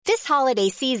holiday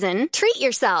season, treat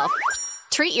yourself.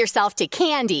 Treat yourself to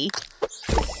candy.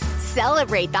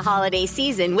 Celebrate the holiday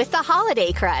season with the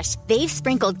Holiday Crush. They've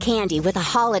sprinkled candy with a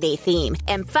holiday theme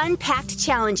and fun-packed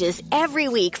challenges every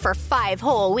week for 5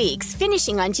 whole weeks,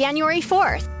 finishing on January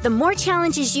 4th. The more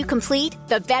challenges you complete,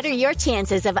 the better your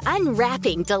chances of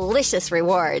unwrapping delicious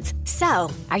rewards. So,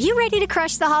 are you ready to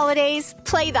crush the holidays?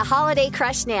 Play the Holiday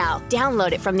Crush now.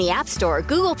 Download it from the App Store,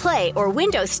 Google Play, or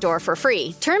Windows Store for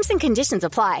free. Terms and conditions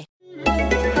apply.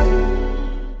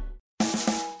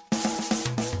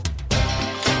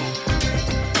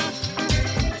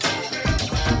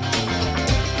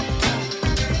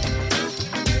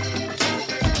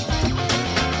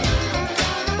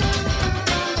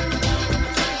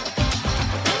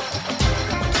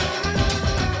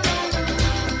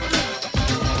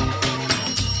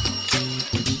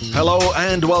 Hello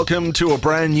and welcome to a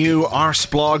brand new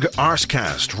Arseblog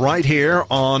Arsecast right here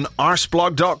on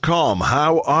arseblog.com.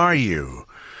 How are you?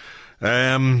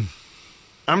 I'm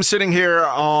sitting here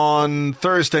on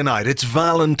Thursday night. It's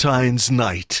Valentine's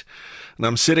night. And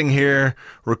I'm sitting here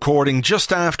recording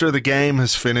just after the game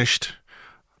has finished.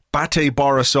 Bate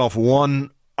Borisov 1,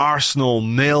 Arsenal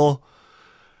 0.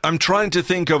 I'm trying to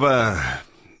think of a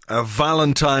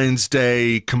Valentine's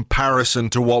Day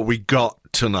comparison to what we got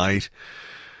tonight.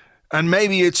 And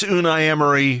maybe it's Unai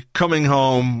Emery coming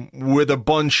home with a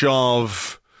bunch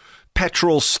of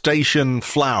petrol station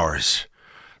flowers.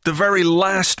 The very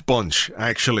last bunch,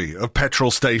 actually, of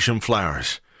petrol station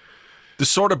flowers. The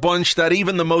sort of bunch that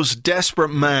even the most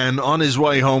desperate man on his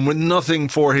way home with nothing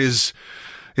for his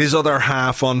other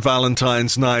half on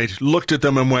Valentine's night looked at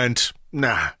them and went,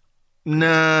 nah,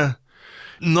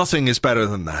 nothing is better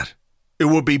than that. It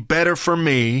would be better for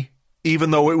me,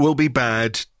 even though it will be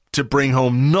bad, to bring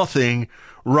home nothing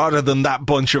rather than that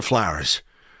bunch of flowers.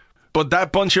 But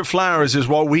that bunch of flowers is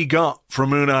what we got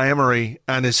from Unai Emery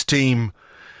and his team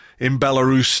in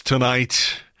Belarus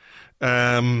tonight.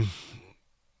 I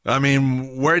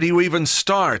mean, where do you even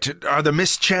start? Are the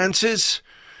missed chances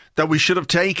that we should have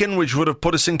taken, which would have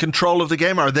put us in control of the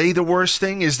game, are they the worst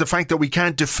thing? Is the fact that we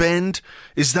can't defend,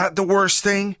 is that the worst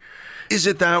thing? Is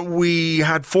it that we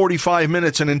had 45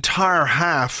 minutes, an entire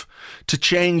half, to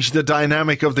change the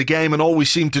dynamic of the game, and all we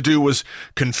seemed to do was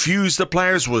confuse the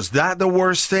players? Was that the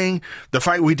worst thing? The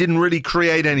fact we didn't really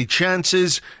create any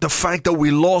chances? The fact that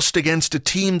we lost against a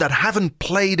team that haven't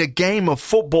played a game of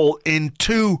football in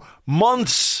 2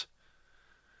 months?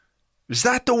 Is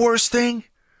that the worst thing?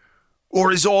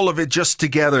 Or is all of it just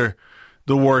together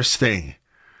the worst thing?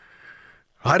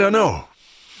 I don't know.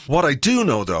 What I do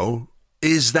know, though,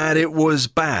 is that it was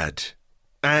bad.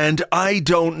 And I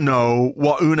don't know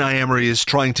what Unai Emery is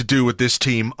trying to do with this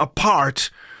team, apart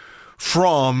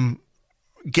from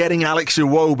getting Alex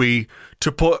Iwobi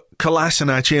to put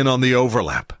Kolasinac in on the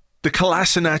overlap. The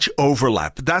Kolasinac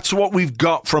overlap. That's what we've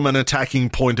got from an attacking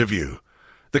point of view.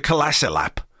 The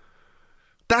Kolasinac.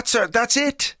 That's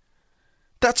it.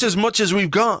 That's as much as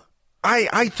we've got.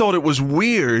 I thought it was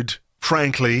weird,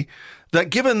 frankly, that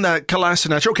given that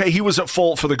Kolasinac, okay, he was at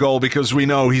fault for the goal because we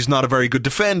know he's not a very good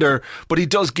defender, but he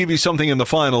does give you something in the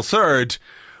final third.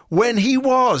 When he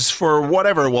was, for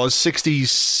whatever it was,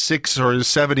 66 or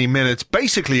 70 minutes,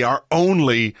 basically our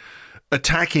only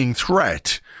attacking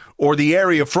threat, or the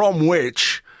area from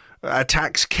which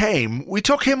attacks came, we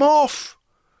took him off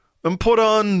and put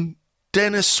on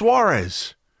Denis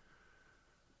Suarez,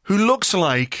 who looks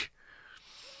like,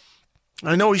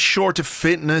 I know he's short of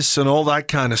fitness and all that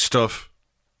kind of stuff,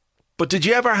 but did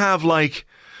you ever have like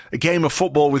a game of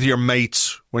football with your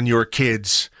mates when you were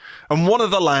kids, and one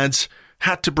of the lads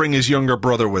had to bring his younger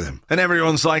brother with him, and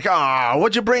everyone's like,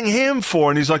 what'd you bring him for?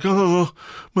 And he's like,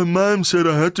 my mum said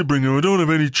I had to bring him, I don't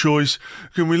have any choice,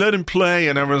 can we let him play?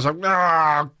 And everyone's like,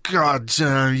 god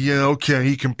damn, yeah, okay,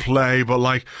 he can play, but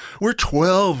like, we're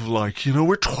 12,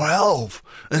 we're 12,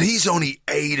 and he's only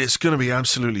 8. It's going to be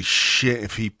absolutely shit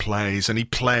if he plays, and he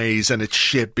plays, and it's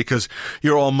shit because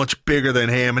you're all much bigger than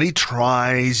him, and he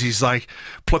tries, he's like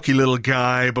plucky little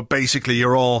guy, but basically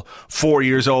you're all 4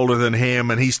 years older than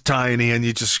him, and he's tiny, and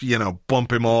you just,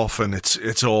 bump him off, and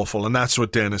it's awful. And that's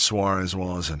what Denis Suarez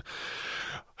was. And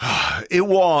it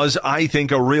was, I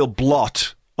think, a real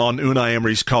blot on Unai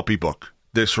Emery's copybook,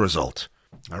 this result.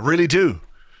 I really do.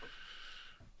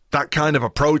 That kind of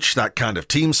approach, that kind of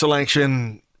team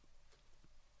selection,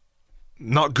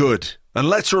 not good. And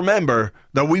let's remember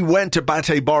that we went to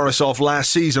Bate Borisov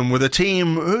last season with a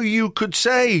team who you could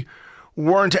say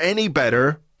weren't any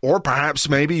better, or perhaps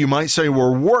maybe you might say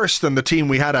were worse than the team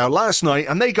we had out last night,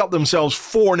 and they got themselves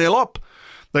 4-0 up.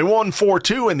 They won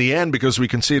 4-2 in the end because we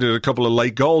conceded a couple of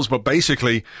late goals, but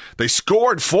basically they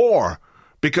scored 4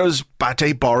 because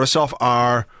Bate Borisov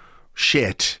are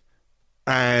shit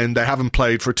and they haven't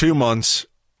played for 2 months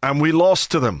and we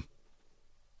lost to them.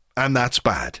 And that's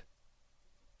bad.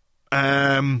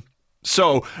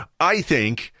 So I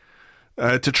think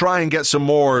to try and get some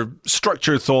more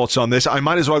structured thoughts on this, I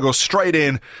might as well go straight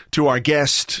in to our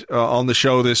guest on the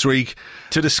show this week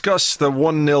to discuss the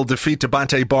 1-0 defeat to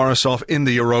Bate Borisov in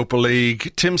the Europa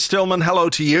League. Tim Stillman, hello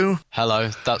to you. Hello.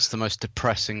 That's the most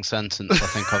depressing sentence I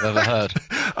think I've ever heard.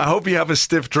 I hope you have a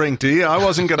stiff drink, do you? I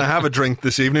wasn't going to have a drink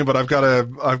this evening, but I've got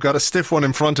a stiff one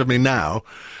in front of me now.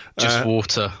 Just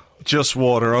water. Just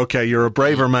water. Okay, you're a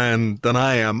braver man than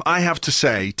I am. I have to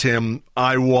say, Tim,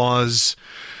 I was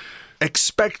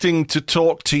expecting to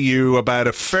talk to you about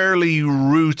a fairly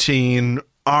routine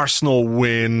Arsenal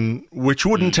win, which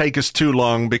wouldn't take us too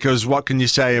long, because what can you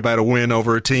say about a win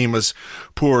over a team as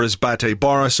poor as Bate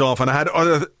Borisov? And I had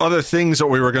other things that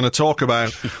we were going to talk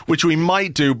about, which we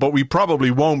might do, but we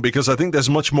probably won't, because I think there's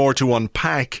much more to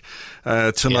unpack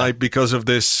tonight because of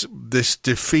this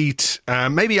defeat.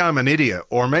 Maybe I'm an idiot,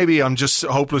 or maybe I'm just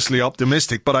hopelessly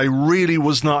optimistic, but I really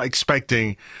was not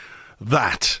expecting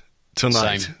that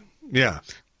tonight. Same.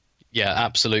 Yeah,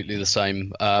 absolutely the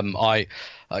same.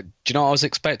 Do you know what I was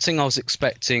expecting? I was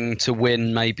expecting to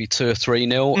win maybe 2 or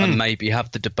 3-0 and maybe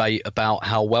have the debate about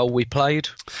how well we played.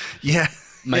 Yeah.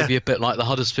 Maybe a bit like the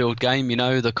Huddersfield game,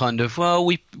 the kind of, well,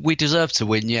 we deserve to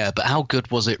win, but how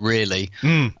good was it really?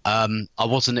 I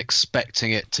wasn't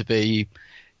expecting it to be,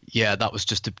 that was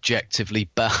just objectively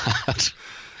bad.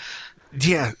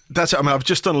 Yeah, I've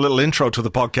just done a little intro to the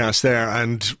podcast there,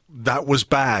 and that was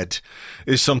bad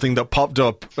is something that popped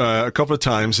up a couple of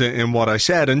times in what I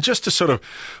said. And just to sort of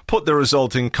put the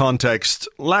result in context,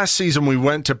 last season we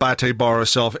went to Bate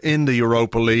Borisov in the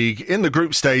Europa League, in the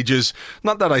group stages.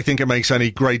 Not that I think it makes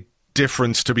any great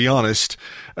difference, to be honest.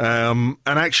 And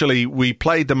actually, we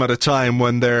played them at a time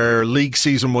when their league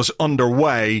season was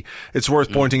underway. It's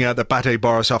worth pointing out that Bate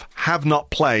Borisov have not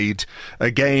played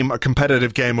a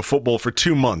competitive game of football for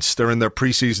 2 months. They're in their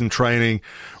pre-season training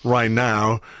right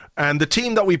now. And the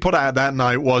team that we put out that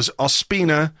night was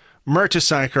Ospina,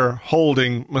 Mertesacker,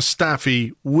 Holding,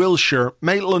 Mustafi, Wilshere,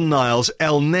 Maitland-Niles,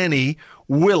 Elneny,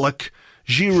 Willock,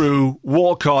 Giroud,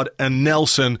 Walcott and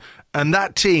Nelson. And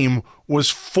that team was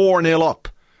 4-0 up.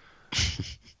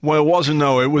 Well, it wasn't.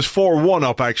 No, it was 4-1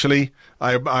 up, actually.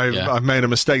 I've made a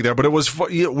mistake there. But it was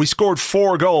we scored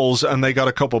 4 goals and they got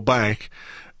a couple back.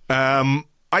 I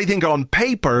think on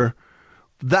paper,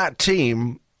 that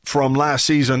team from last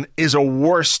season is a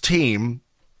worse team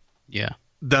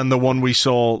than the one we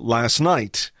saw last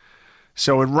night.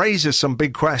 So it raises some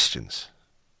big questions.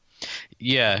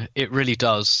 Yeah, it really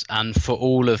does. And for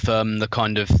all of the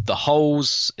kind of the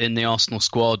holes in the Arsenal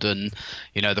squad and,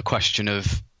 the question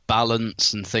of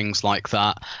balance and things like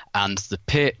that, and the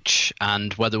pitch,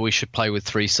 and whether we should play with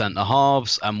 3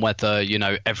 centre-halves, and whether,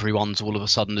 everyone's all of a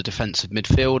sudden a defensive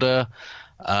midfielder,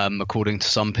 according to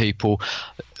some people,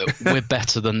 we're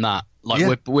better than that.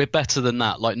 We're better than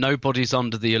that. Like, nobody's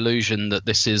under the illusion that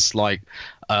this is like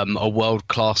a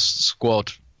world-class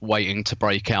squad waiting to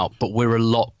break out, but we're a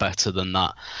lot better than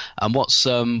that. And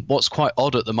what's quite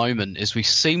odd at the moment is we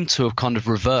seem to have kind of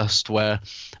reversed, where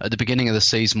at the beginning of the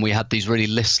season we had these really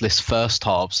listless first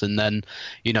halves, and then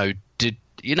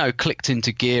clicked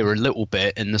into gear a little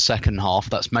bit in the second half.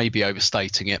 That's maybe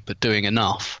overstating it, but doing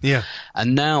enough. Yeah.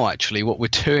 And now actually what we're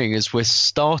doing is we're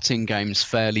starting games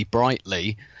fairly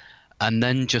brightly and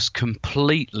then just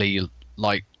completely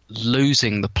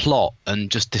losing the plot and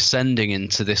just descending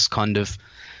into this kind of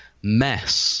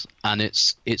mess. And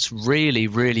it's really,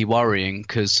 really worrying,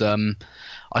 because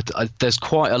there's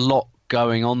quite a lot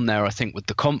going on there, I think, with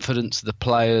the confidence of the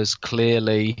players,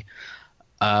 clearly.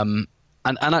 And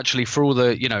actually, for all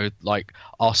the,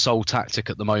 our sole tactic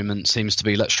at the moment seems to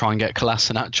be, let's try and get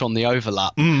Kolasinac on the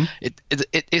overlap.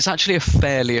 It's actually a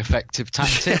fairly effective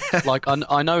tactic.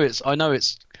 I know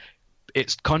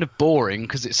it's kind of boring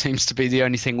because it seems to be the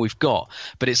only thing we've got,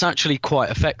 but it's actually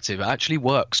quite effective. It actually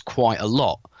works quite a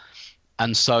lot.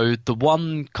 And so the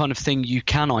one kind of thing you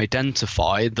can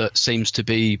identify that seems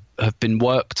to have been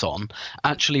worked on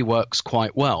actually works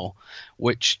quite well,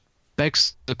 which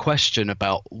begs the question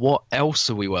about what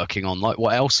else are we working on?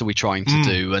 What else are we trying to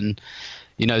do? And,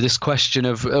 this question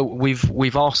of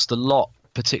we've asked a lot,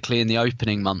 particularly in the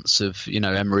opening months of,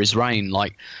 Emery's reign,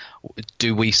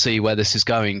 do we see where this is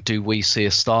going? Do we see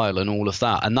a style and all of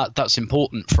that? And that's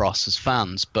important for us as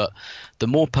fans. But the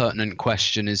more pertinent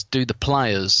question is, do the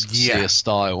players see a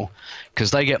style? Because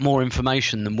they get more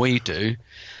information than we do.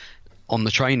 on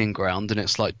the training ground, and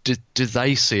it's like, do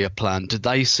they see a plan? Do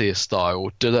they see a style?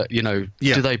 Do they,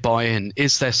 do they buy in?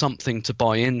 Is there something to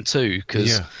buy into?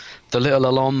 Because the little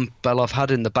alarm bell I've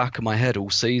had in the back of my head all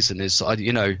season is, I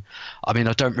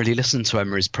don't really listen to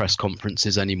Emery's press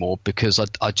conferences anymore because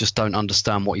I just don't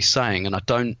understand what he's saying, and I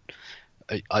don't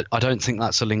think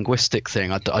that's a linguistic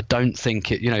thing. I don't think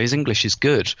his English is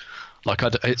good. Like,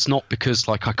 it's not because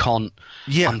I can't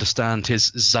understand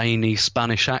his zany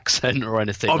Spanish accent or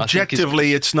anything.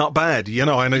 Objectively, it's not bad,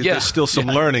 and there's still some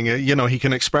learning. He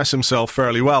can express himself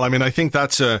fairly well. I mean, I think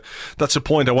that's a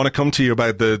point. I want to come to you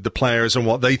about the players and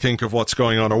what they think of what's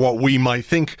going on, or what we might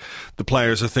think the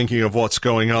players are thinking of what's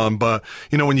going on. But,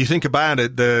 when you think about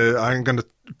it, I'm going to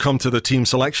come to the team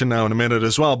selection now in a minute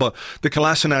as well, but the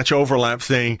Kolasinac overlap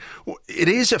thing, it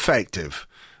is effective.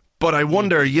 But I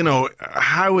wonder,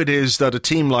 how it is that a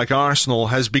team like Arsenal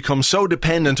has become so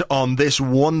dependent on this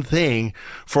one thing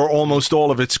for almost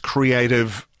all of its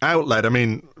creative outlet. I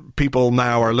mean, people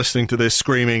now are listening to this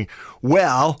screaming,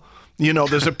 well,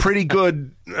 there's a pretty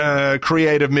good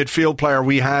creative midfield player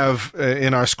we have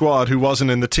in our squad who wasn't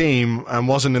in the team and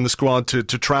wasn't in the squad to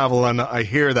travel, and I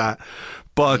hear that.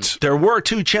 But there were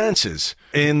two chances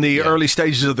in the early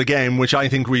stages of the game, which I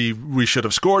think we should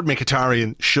have scored.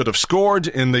 Mkhitaryan should have scored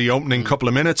in the opening couple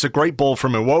of minutes. A great ball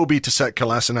from Iwobi to set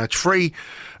Kolasinac free.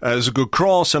 It was a good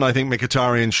cross, and I think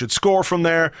Mkhitaryan should score from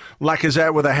there.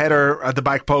 Lacazette with a header at the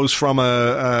back post from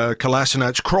a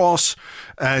Kolasinac cross.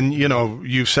 And,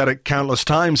 you've said it countless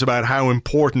times about how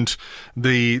important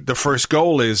the first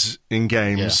goal is in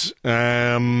games.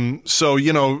 Yeah.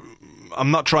 I'm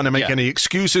not trying to make any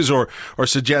excuses or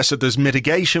suggest that there's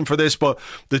mitigation for this, but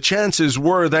the chances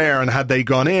were there, and had they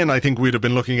gone in, I think we'd have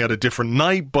been looking at a different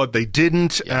night, but they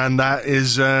didn't, and that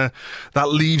is that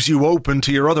leaves you open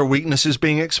to your other weaknesses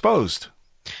being exposed.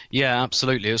 Yeah,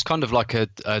 absolutely. It was kind of like a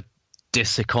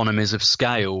diseconomies of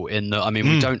scale in that,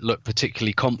 we don't look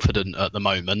particularly confident at the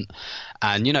moment.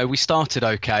 And, we started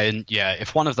okay. And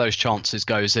if one of those chances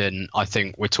goes in, I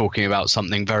think we're talking about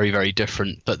something very, very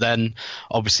different. But then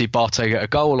obviously Barté get a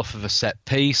goal off of a set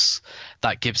piece.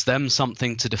 That gives them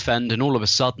something to defend. And all of a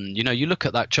sudden, you look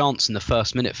at that chance in the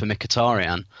first minute for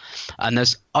Mkhitaryan, and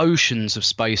there's oceans of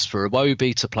space for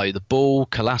Iwobi to play the ball.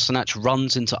 Kolasinac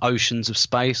runs into oceans of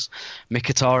space.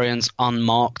 Mkhitaryan's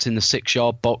unmarked in the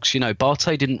 6-yard box.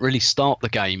 Barté didn't really start the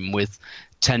game with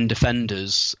 10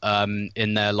 defenders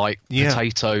in their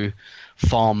potato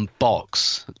farm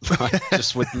box,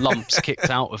 just with lumps kicked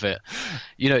out of it.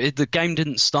 The game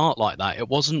didn't start like that. It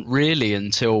wasn't really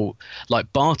until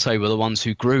Barté were the ones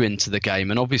who grew into the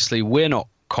game, and obviously we're not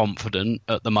confident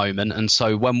at the moment. And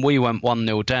so when we went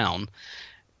 1-0 down,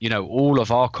 all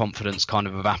of our confidence kind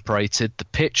of evaporated. The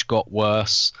pitch got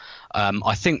worse.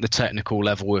 I think the technical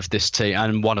level of this team,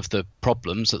 and one of the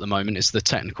problems at the moment is the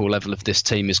technical level of this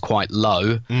team is quite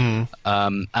low.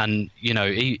 And,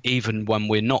 even when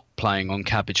we're not playing on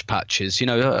cabbage patches,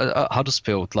 at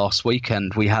Huddersfield last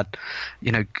weekend, we had,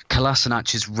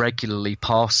 Kolasinac is regularly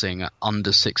passing at under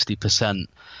 60%.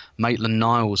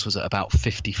 Maitland-Niles was at about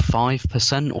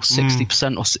 55% or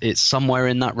 60%, or it's somewhere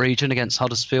in that region against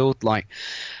Huddersfield.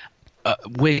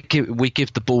 We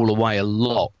give the ball away a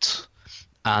lot.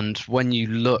 And when you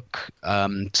look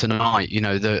tonight,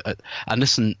 and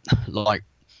listen,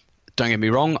 don't get me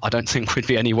wrong, I don't think we'd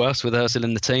be any worse with Ozil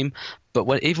in the team.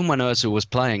 But even when Ozil was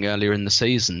playing earlier in the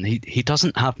season, he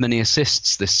doesn't have many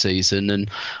assists this season,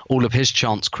 and all of his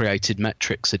chance-created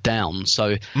metrics are down.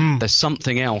 So there's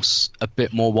something else a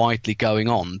bit more widely going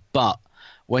on. But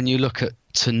when you look at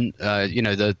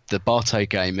the Barté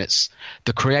game, it's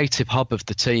the creative hub of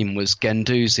the team was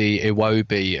Guendouzi,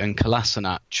 Iwobi, and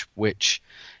Kolasinac, which,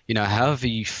 however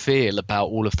you feel about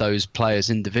all of those players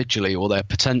individually, or their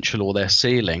potential or their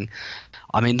ceiling,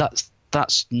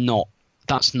 that's not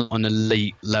an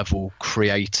elite level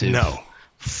creative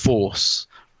force,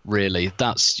 really.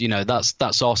 That's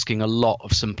asking a lot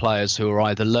of some players who are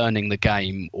either learning the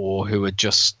game or who are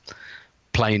just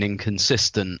plain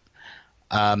inconsistent.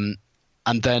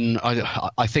 And then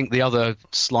I think the other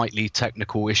slightly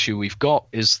technical issue we've got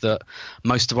is that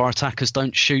most of our attackers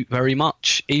don't shoot very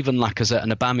much, even Lacazette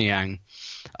and Aubameyang.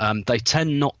 They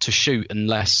tend not to shoot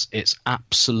unless it's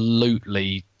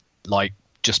absolutely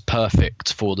just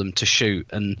perfect for them to shoot.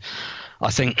 And I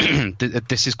think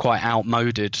this is quite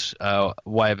outmoded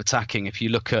way of attacking. If you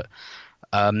look at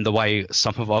the way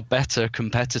some of our better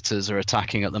competitors are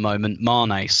attacking at the moment,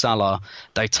 Mane, Salah,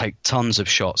 they take tons of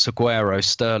shots. Aguero,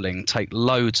 Sterling take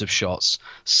loads of shots.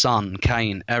 Son,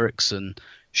 Kane, Eriksen,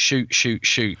 shoot.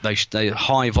 They're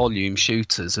high volume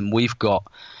shooters, and we've got,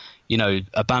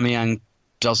 Aubameyang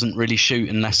doesn't really shoot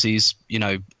unless he's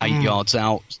 8 yards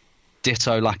out.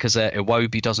 ditto Lacazette.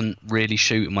 Iwobi doesn't really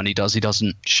shoot, and when he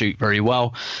doesn't shoot very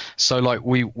well. So like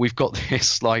we've got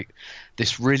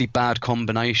this really bad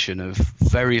combination of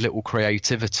very little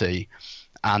creativity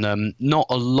and not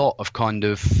a lot of kind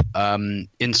of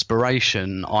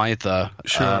inspiration either.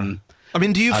 Sure. I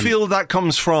mean, do you feel that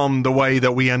comes from the way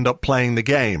that we end up playing the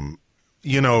game?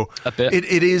 You know, a bit.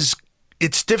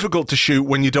 It's difficult to shoot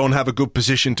when you don't have a good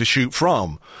position to shoot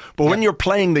from. But when you're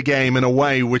playing the game in a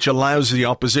way which allows the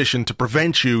opposition to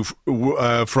prevent you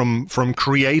from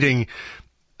creating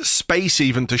space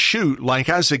even to shoot, like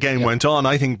as the game went on,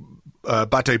 I think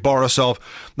Bate Borisov,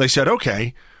 they said,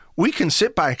 okay, we can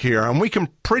sit back here and we can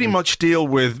pretty much deal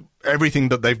with everything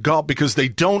that they've got because they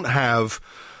don't have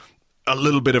a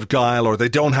little bit of guile, or they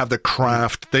don't have the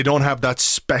craft, they don't have that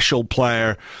special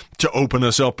player to open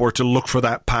us up or to look for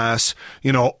that pass.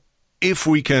 You know, if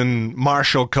we can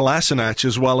marshal Kolasinac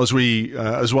as well as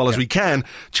we can,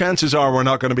 chances are we're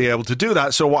not going to be able to do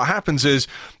that. So what happens is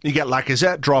you get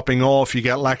Lacazette dropping off, you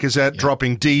get Lacazette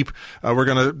dropping deep. We're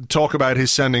going to talk about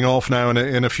his sending off now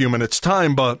in a few minutes'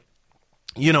 time, but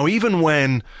you know, even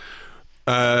when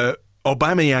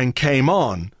Aubameyang came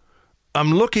on,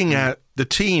 I'm looking at the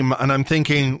team and I'm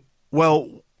thinking,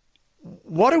 well,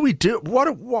 what are we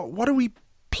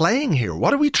playing here?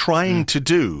 What are we trying to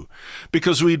do?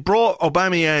 Because we'd brought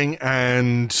Aubameyang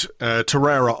and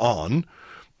Torreira on,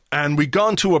 and we'd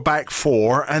gone to a back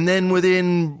four, and then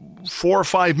within 4 or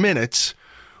 5 minutes,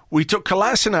 we took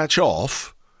Kolasinac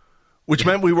off, which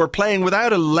meant we were playing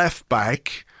without a left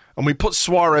back. And we put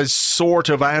Suarez sort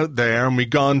of out there, and we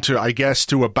gone to, I guess,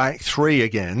 to a back three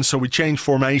again. So we changed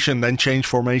formation, then changed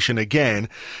formation again.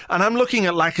 And I'm looking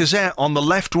at Lacazette on the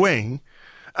left wing,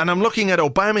 and I'm looking at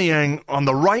Aubameyang on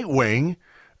the right wing,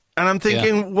 and I'm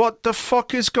thinking, what the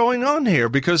fuck is going on here?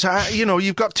 Because, you know,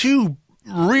 you've got two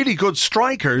really good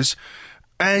strikers,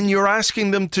 and you're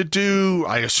asking them to do,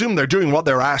 I assume they're doing what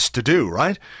they're asked to do,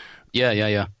 right?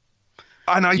 Yeah.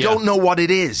 And I don't know what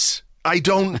it is. I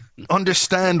don't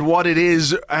understand what it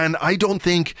is, and I don't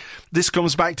think this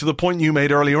comes back to the point you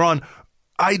made earlier on.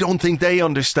 I don't think they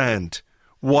understand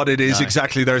what it is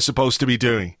exactly they're supposed to be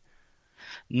doing.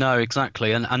 No,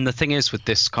 exactly. And the thing is with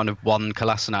this kind of one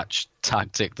Kolasinac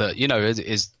tactic that, you know,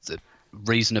 is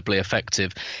reasonably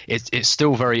effective, it's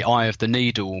still very eye of the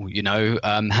needle, you know.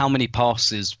 How many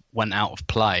passes went out of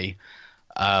play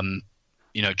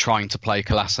you know, trying to play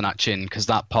Kolasinac in, because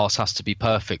that pass has to be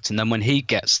perfect. And then when he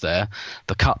gets there,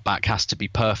 the cutback has to be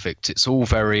perfect. It's all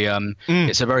very,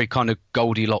 it's a very kind of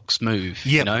Goldilocks move,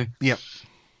 you know? Yeah.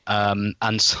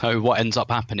 And so what ends up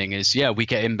happening is, we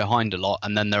get in behind a lot,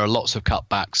 and then there are lots of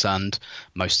cutbacks, and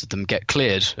most of them get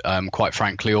cleared, quite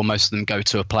frankly, or most of them go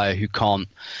to a player who can't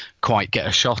quite get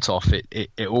a shot off.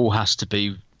 It all has to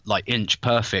be like inch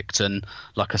perfect, and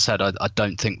like I said, I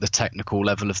don't think the technical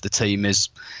level of the team is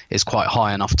quite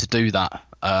high enough to do that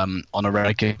on a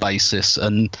regular basis.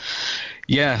 And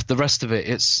the rest of it,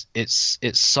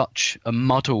 it's such a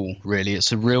muddle, really.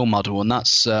 It's a real muddle, and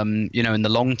that's you know, in the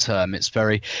long term, it's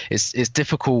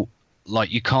difficult.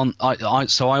 Like you can't.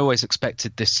 So I always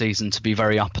expected this season to be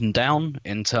very up and down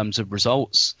in terms of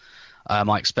results.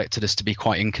 I expected us to be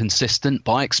quite inconsistent,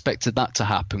 but I expected that to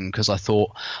happen because I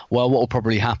thought, well, what will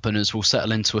probably happen is we'll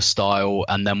settle into a style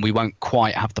and then we won't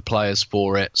quite have the players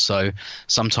for it. So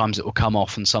sometimes it will come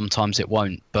off and sometimes it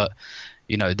won't. But,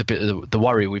 you know, the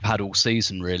worry we've had all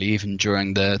season, really, even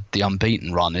during the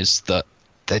unbeaten run, is that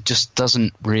there just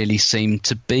doesn't really seem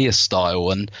to be a style.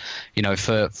 And, you know,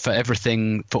 for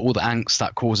everything, for all the angst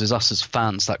that causes us as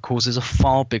fans, that causes a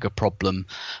far bigger problem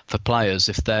for players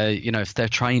if they're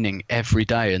training every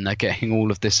day and they're getting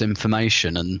all of this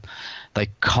information and they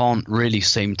can't really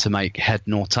seem to make head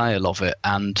nor tail of it.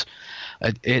 And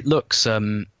it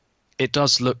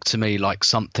does look to me like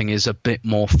something is a bit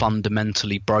more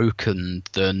fundamentally broken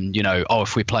than, you know,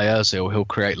 if we play Ozil, he'll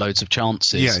create loads of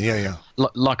chances. Yeah.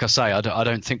 Like I say, I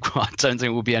don't think it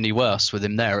will be any worse with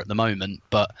him there at the moment,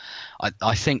 but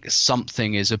I think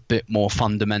something is a bit more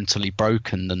fundamentally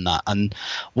broken than that. And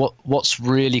what's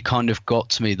really kind of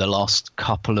got to me the last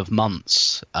couple of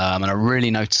months, and I really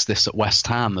noticed this at West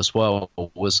Ham as well,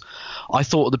 was I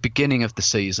thought at the beginning of the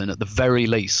season, at the very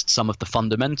least, some of the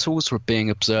fundamentals were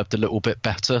being observed a little bit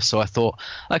better. So I thought,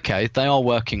 okay, they are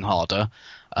working harder.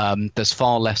 There's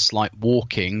far less like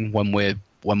walking when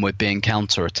we're being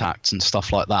counter-attacked and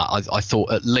stuff like that. I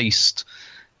thought at least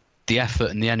the effort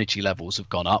and the energy levels have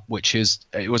gone up,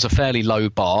 it was a fairly low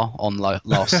bar on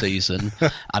last season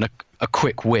and a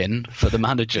quick win for the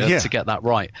manager to get that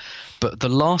right. But the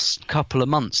last couple of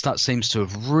months, that seems to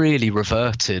have really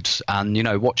reverted. And, you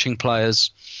know, watching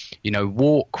players, you know,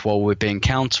 walk while we're being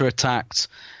counter-attacked,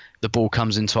 the ball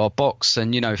comes into our box.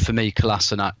 And, for me,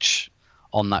 Kolasinac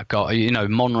on that goal,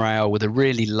 Monreal with a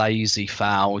really lazy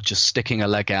foul, just sticking a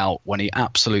leg out when he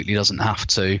absolutely doesn't have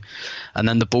to. And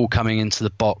then the ball coming into the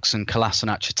box and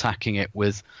Kolasinac attacking it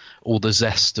with all the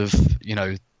zest of,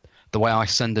 the way I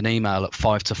send an email at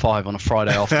 5 to 5 on a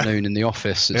Friday afternoon in the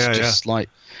office. It's just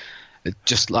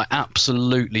like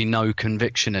absolutely no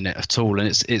conviction in it at all, and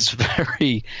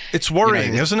it's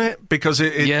worrying, isn't it? Because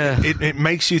it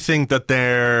makes you think that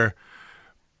they're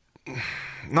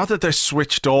not that they're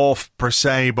switched off per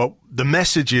se, but the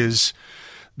messages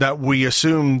that we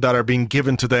assume that are being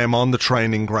given to them on the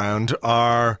training ground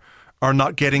are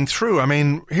not getting through. I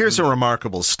mean, here's a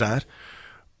remarkable stat: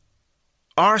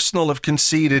 Arsenal have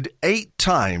conceded 8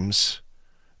 times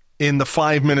in the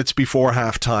 5 minutes before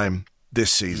half-time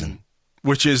this season,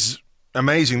 which is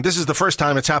amazing. This is the first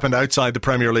time it's happened outside the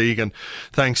Premier League, and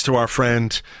thanks to our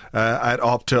friend at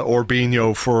Opta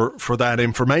Orbino for that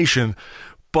information.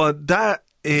 But that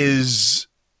is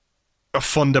a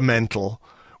fundamental,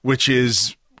 which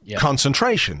is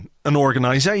concentration and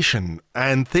organisation,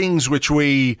 and things which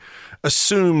we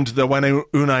assumed that when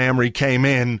Unai Emery came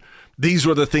in, these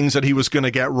were the things that he was going to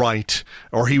get right,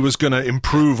 or he was going to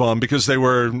improve on, because they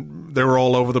were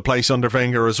all over the place under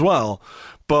Wenger as well.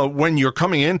 But when you're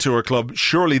coming into a club,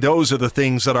 surely those are the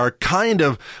things that are kind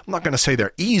of, I'm not going to say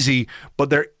they're easy, but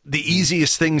they're the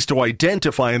easiest things to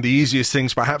identify and the easiest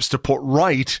things perhaps to put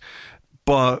right.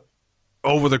 But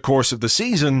over the course of the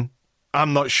season,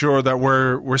 I'm not sure that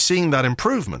we're seeing that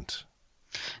improvement.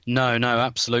 No,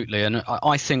 absolutely. And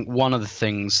I think one of the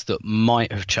things that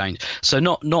might have changed, so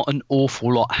not an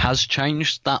awful lot has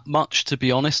changed that much, to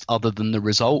be honest, other than the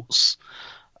results.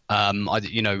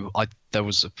 There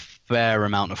was a fair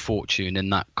amount of fortune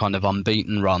in that kind of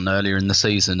unbeaten run earlier in the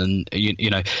season, and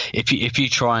if you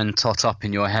try and tot up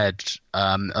in your head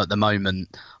at the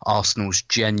moment Arsenal's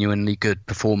genuinely good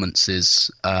performances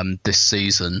this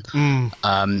season,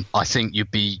 I think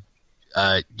you'd be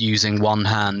using one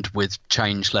hand with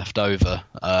change left over,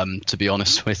 to be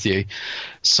honest with you.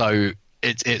 So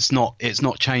it's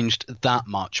not changed that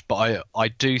much, but I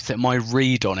do think my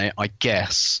read on it, I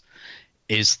guess,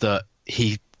 is that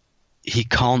he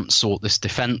can't sort this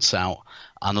defence out,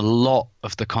 and a lot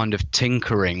of the kind of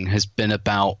tinkering has been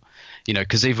about,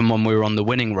 because even when we were on the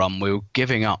winning run, we were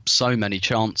giving up so many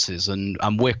chances, and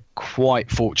we're quite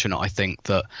fortunate, I think,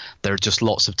 that there are just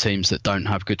lots of teams that don't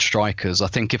have good strikers. I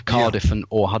think if Cardiff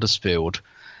or Huddersfield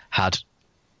had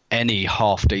any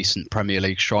half-decent Premier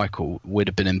League striker, we'd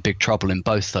have been in big trouble in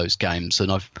both those games, and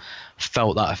I've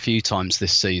felt that a few times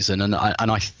this season, and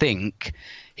I think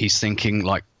he's thinking,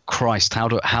 like, Christ, how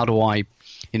do I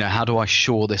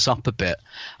shore this up a bit?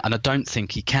 And I don't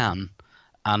think he can.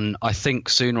 And I think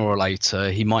sooner or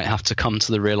later he might have to come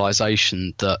to the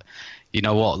realization that, you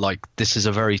know what, like, this is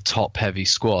a very top-heavy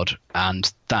squad,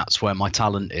 and that's where my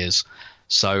talent is.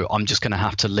 So I'm just going to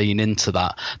have to lean into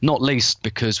that, not least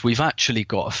because we've actually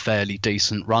got a fairly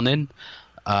decent run-in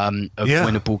of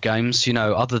winnable games,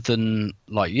 other than,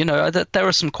 like, there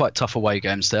are some quite tough away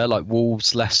games there, like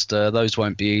Wolves, Leicester. Those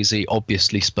won't be easy,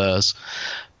 obviously Spurs,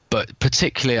 but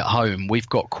particularly at home we've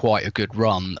got quite a good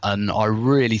run, and I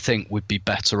really think we'd be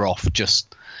better off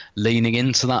just leaning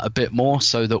into that a bit more,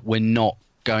 so that we're not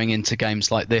going into games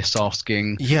like this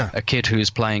asking a kid who was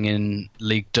playing in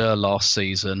Ligue 2 last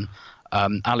season,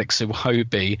 Alex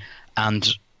Iwobi, and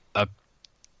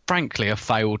frankly a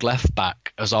failed left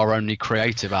back as our only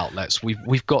creative outlets.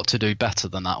 We've got to do better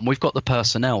than that, and we've got the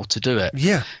personnel to do it.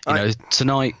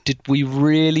 Tonight, did we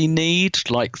really need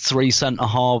like 3 centre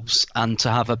halves and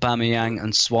to have Aubameyang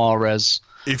and Suarez?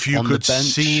 If you could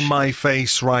see my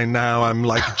face right now, I'm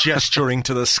like gesturing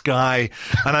to the sky,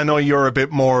 and I know you're a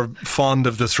bit more fond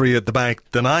of the 3 at the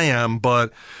back than I am,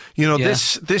 but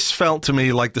this felt to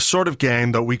me like the sort of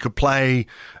game that we could play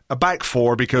a back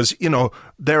 4, because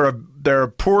they're a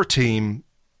poor team.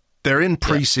 They're in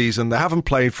pre-season. They haven't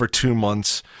played for 2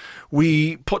 months.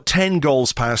 We put 10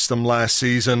 goals past them last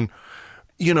season.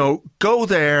 Go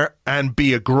there and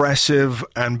be aggressive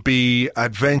and be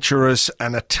adventurous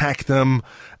and attack them.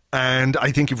 And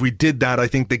I think if we did that, I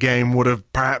think the game would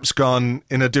have perhaps gone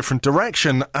in a different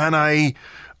direction. And I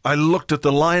looked at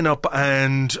the lineup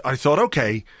and I thought,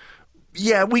 okay,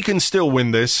 we can still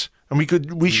win this. And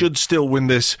we should still win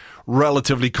this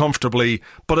relatively comfortably.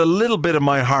 But a little bit of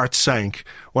my heart sank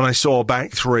when I saw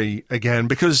back 3 again,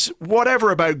 because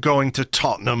whatever about going to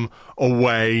Tottenham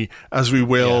away, as we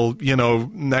will,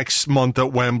 next month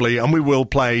at Wembley, and we will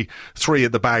play 3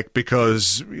 at the back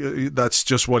because that's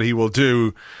just what he will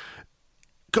do.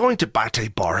 going to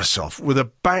Bate Borisov with a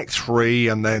back three,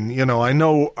 and then, I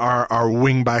know our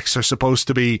wing backs are supposed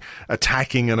to be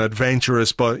attacking and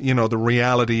adventurous, but, the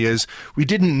reality is we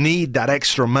didn't need that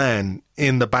extra man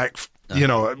in the back.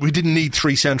 We didn't need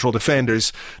three central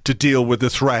defenders to deal with the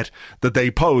threat that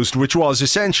they posed, which was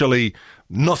essentially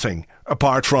nothing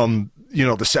apart from,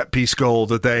 the set piece goal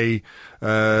that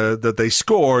they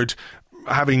scored.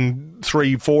 Having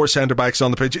 3-4 centre backs on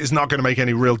the pitch is not going to make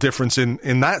any real difference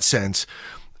in that sense.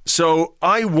 So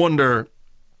I wonder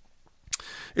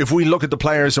if we look at the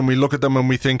players and we look at them and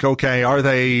we think, okay, are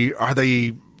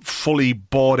they fully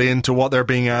bought into what they're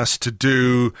being asked to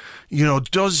do?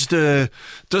 Does the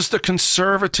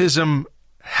conservatism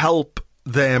help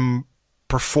them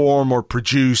perform or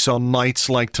produce on nights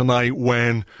like tonight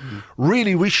when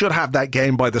really we should have that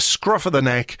game by the scruff of the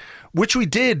neck, which we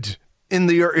did in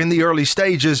the early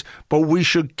stages, but we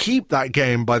should keep that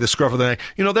game by the scruff of the neck.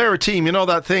 They're a team,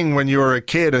 that thing when you were a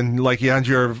kid and like you had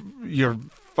your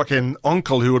fucking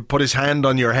uncle who would put his hand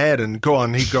on your head and go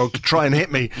on, he'd go try and hit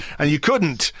me, and you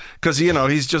couldn't because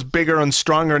he's just bigger and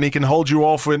stronger and he can hold you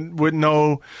off with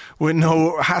no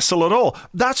hassle at all.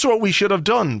 That's what we should have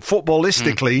done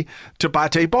footballistically to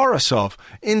Bate Borisov.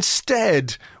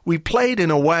 Instead, we played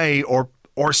in a way or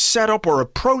set up or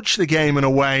approach the game in a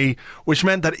way which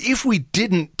meant that if we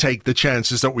didn't take the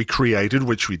chances that we created,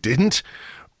 which we didn't,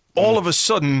 all of a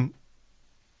sudden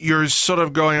you're sort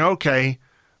of going, okay,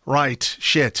 right,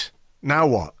 shit, now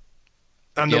what?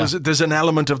 And there's an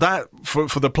element of that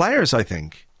for the players, I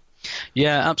think.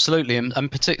 Yeah, absolutely. And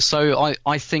so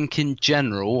I think in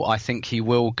general, I think he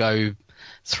will go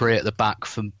three at the back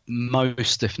for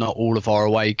most, if not all, of our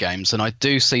away games. And I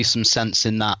do see some sense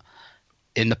in that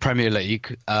in the Premier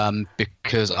League,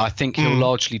 because I think he'll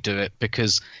largely do it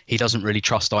because he doesn't really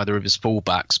trust either of his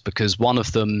fullbacks, because one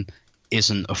of them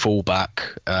isn't a fullback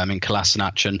in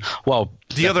Kolasinac, and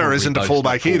the other isn't a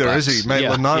fullback either, is he?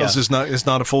 Maitland-Niles is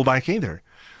not a fullback either.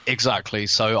 Exactly.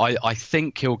 So I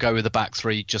think he'll go with the back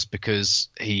three just because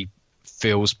he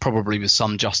feels, probably with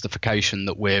some justification,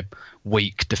 that we're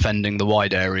weak defending the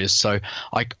wide areas. So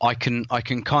I can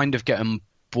kind of get on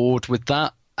board with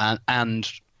that, and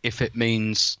if it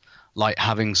means like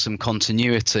having some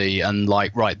continuity and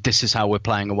like, right, this is how we're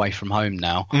playing away from home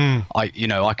now. I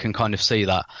can kind of see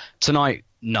that. Tonight,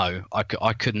 no,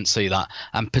 I couldn't see that.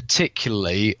 And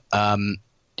particularly, and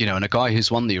a guy who's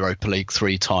won the Europa League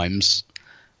 3 times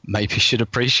maybe should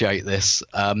appreciate this,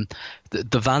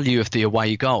 the value of the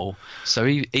away goal. So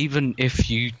even if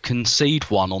you concede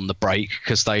one on the break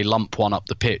because they lump one up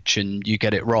the pitch and you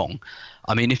get it wrong,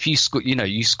 I mean, if you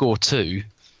score 2,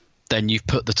 then you've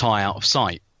put the tie out of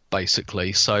sight,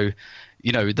 basically. So,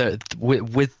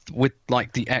 with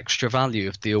like the extra value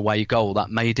of the away goal, that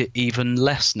made it even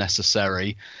less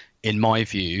necessary, in my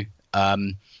view,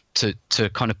 to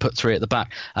kind of put 3 at the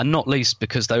back, and not least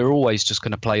because they were always just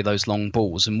going to play those long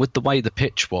balls. And with the way the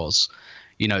pitch was,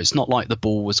 it's not like the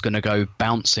ball was going to go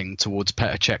bouncing towards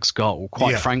Petr Cech's goal.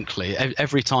 Quite frankly,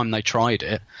 every time they tried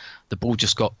it, the ball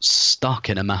just got stuck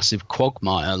in a massive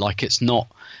quagmire. Like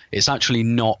it's actually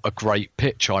not a great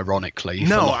pitch, ironically,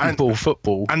 for long ball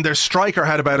football. And their striker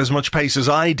had about as much pace as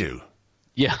I do.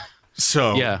 Yeah.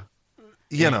 So,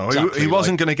 exactly, he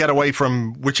wasn't going to get away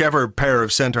from whichever pair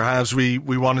of centre-halves we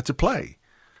wanted to play.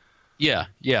 Yeah,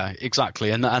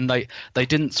 exactly. And they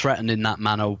didn't threaten in that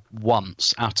manner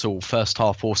once at all, first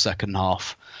half or second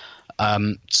half.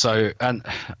 So, and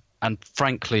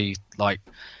frankly, like,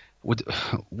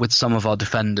 with some of our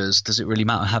defenders, does it really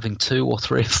matter having 2 or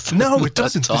 3 of them? No, it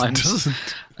doesn't. It doesn't.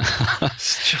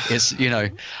 It's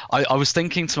I was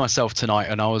thinking to myself tonight,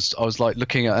 and I was like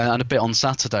looking at, and a bit on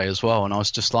Saturday as well, and I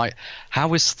was just like,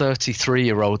 how is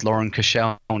 33-year-old Lauren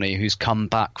Koscielny, who's come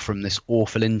back from this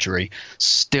awful injury,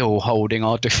 still holding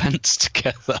our defence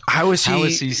together? How is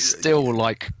he still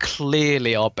like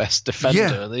clearly our best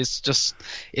defender? Yeah.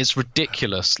 It's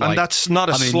ridiculous. And that's not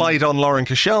a slight on Lauren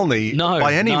Koscielny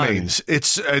by any means.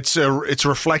 It's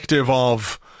reflective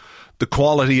of the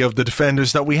quality of the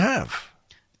defenders that we have.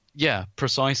 Yeah,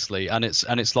 precisely. And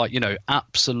it's like,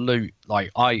 absolute,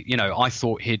 like I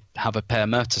thought he'd have a Per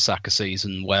Mertesacker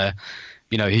season where,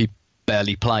 he'd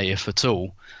barely play, if at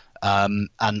all. And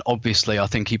obviously I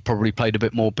think he probably played a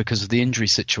bit more because of the injury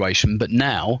situation. But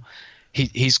now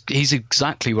he's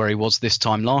exactly where he was this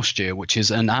time last year, which is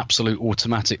an absolute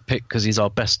automatic pick because he's our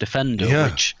best defender,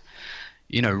 which,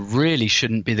 really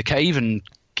shouldn't be the case. Even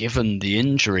given the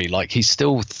injury, like he's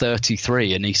still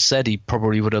 33, and he said he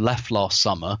probably would have left last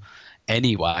summer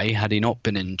anyway had he not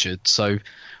been injured. So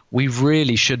we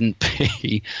really shouldn't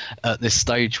be at this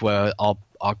stage where our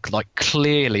like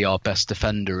clearly our best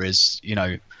defender is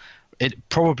it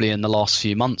probably in the last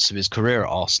few months of his career at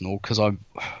Arsenal, because I'm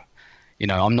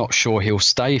not sure he'll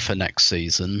stay for next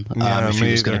season if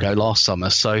he was going to go last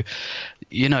summer. So,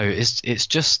 it's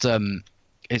just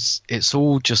it's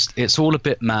all a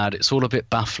bit mad. It's all a bit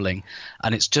baffling,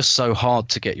 and it's just so hard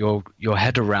to get your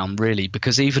head around, really,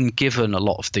 because even given a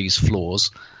lot of these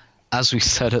flaws, as we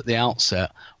said at the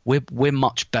outset, we're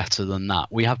much better than that.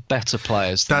 We have better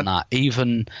players than that.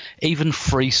 Even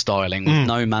freestyling with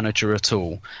no manager at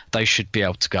all, they should be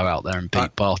able to go out there and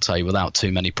beat Partey without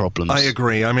too many problems. I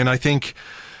agree. I mean, I think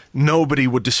nobody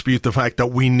would dispute the fact that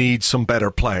we need some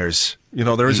better players.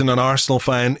 There isn't an Arsenal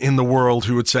fan in the world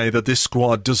who would say that this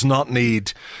squad does not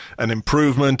need an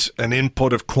improvement, an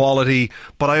input of quality.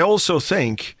 But I also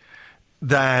think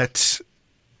that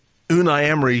Unai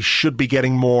Emery should be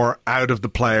getting more out of the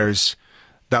players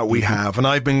that we have. And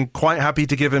I've been quite happy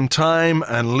to give him time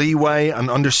and leeway and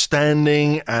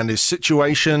understanding, and his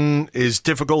situation is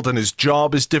difficult and his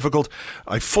job is difficult.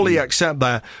 I fully accept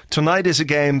that. Tonight is a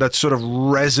game that sort of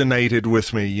resonated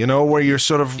with me, where you're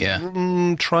sort of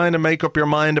trying to make up your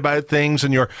mind about things,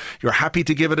 and you're happy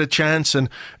to give it a chance. And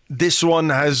this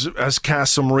one has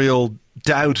cast some real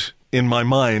doubt in my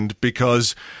mind,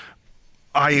 because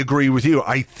I agree with you.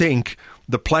 I think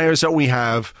the players that we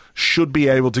have should be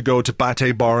able to go to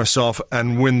Bate Borisov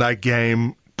and win that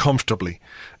game comfortably.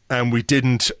 And we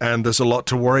didn't, and there's a lot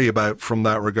to worry about from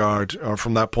that regard, or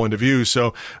from that point of view.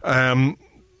 So the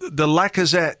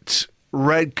Lacazette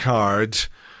red card,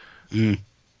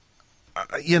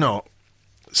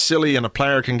 silly, and a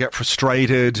player can get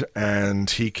frustrated and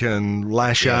he can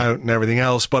lash out and everything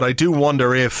else. But I do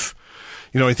wonder if,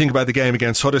 I think about the game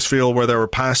against Huddersfield where there were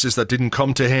passes that didn't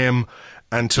come to him.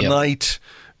 And tonight,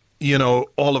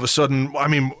 all of a sudden, I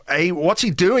mean, what's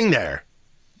he doing there?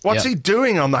 What's he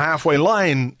doing on the halfway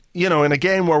line, in a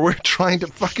game where we're trying to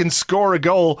fucking score a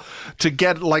goal to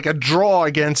get like a draw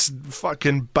against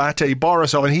fucking Bate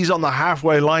Borisov, and he's on the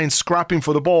halfway line scrapping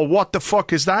for the ball. What the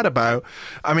fuck is that about?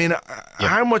 I mean,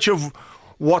 how much of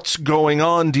what's going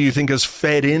on do you think has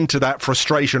fed into that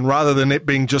frustration rather than it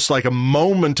being just like a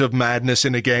moment of madness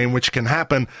in a game, which can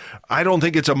happen? I don't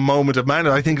think it's a moment of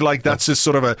madness. I think that's just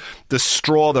sort of the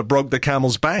straw that broke the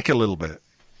camel's back a little bit.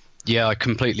 Yeah, I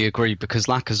completely agree, because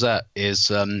Lacazette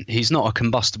is he's not a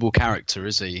combustible character,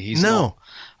 is he? He's not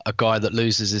a guy that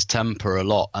loses his temper a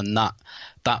lot, and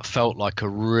that felt like a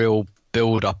real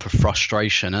build-up of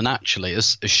frustration. And actually,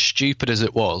 as stupid as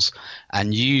it was,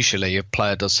 and usually a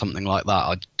player does something like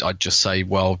that, I'd just say,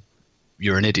 well,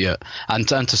 you're an idiot. And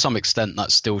to some extent,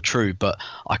 that's still true. But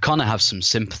I kind of have some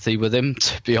sympathy with him,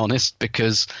 to be honest,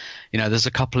 because, there's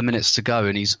a couple of minutes to go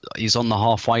and he's on the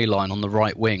halfway line on the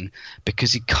right wing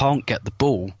because he can't get the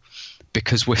ball,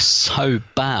 because we're so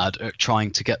bad at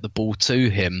trying to get the ball to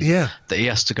him that he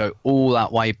has to go all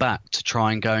that way back to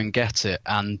try and go and get it.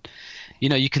 And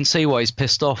you can see why he's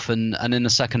pissed off. And in the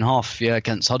second half,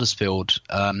 against Huddersfield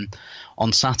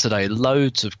on Saturday,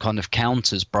 loads of kind of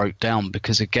counters broke down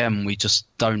because, again, we just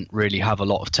don't really have a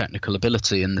lot of technical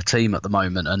ability in the team at the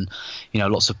moment. And,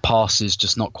 lots of passes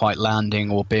just not quite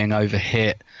landing or being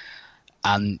overhit.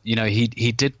 And,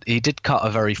 he did cut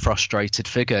a very frustrated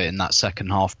figure in that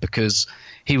second half, because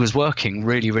he was working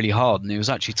really, really hard and he was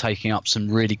actually taking up some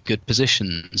really good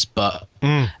positions. But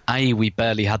we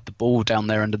barely had the ball down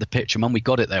their end of the pitch, and when we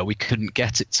got it there, we couldn't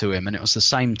get it to him. And it was the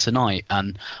same tonight.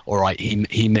 And all right,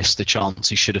 he missed the chance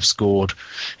he should have scored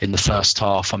in the first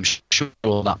half. I'm sure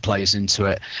that plays into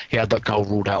it. He had that goal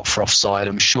ruled out for offside.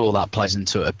 I'm sure that plays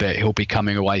into it a bit. He'll be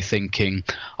coming away thinking,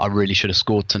 I really should have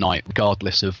scored tonight,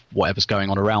 regardless of whatever's going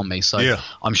on around me. So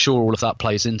I'm sure all of that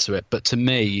plays into it. But to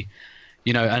me,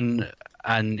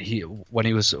 and he, when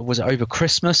he was it over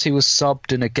Christmas, he was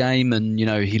subbed in a game, and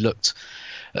he looked.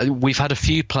 We've had a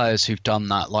few players who've done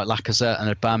that, like Lacazette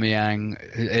and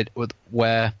Aubameyang,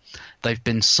 where they've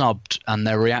been subbed and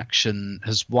their reaction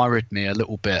has worried me a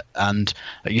little bit. And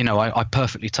I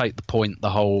perfectly take the point,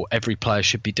 the whole every player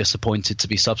should be disappointed to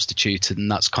be substituted,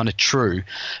 and that's kind of true.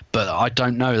 But I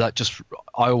don't know,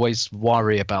 I always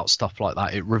worry about stuff like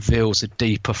that. It reveals a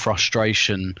deeper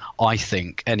frustration, I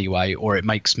think, anyway, or it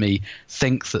makes me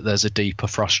think that there's a deeper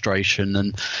frustration.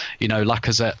 And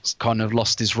Lacazette's kind of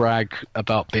lost his rag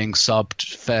about being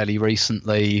subbed fairly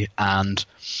recently, and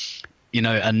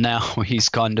and now he's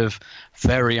kind of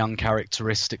very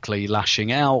uncharacteristically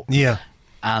lashing out. Yeah.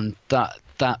 And that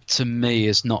to me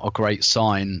is not a great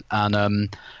sign.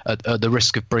 And at the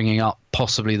risk of bringing up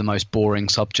possibly the most boring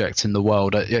subject in the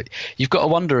world, you've got to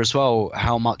wonder as well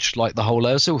how much like the whole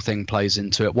Ozil thing plays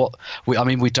into it.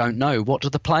 We don't know. What do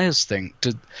the players think?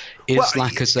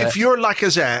 Lacazette? If you're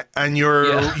Lacazette and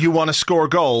you want to score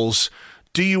goals,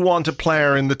 do you want a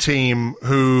player in the team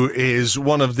who is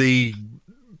one of the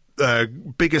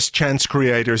biggest chance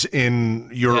creators in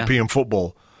European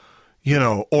football? You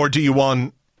know, or do you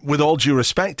want, with all due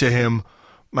respect to him,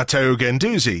 Matteo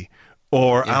Guendouzi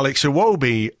or Alex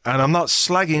Iwobi? And I'm not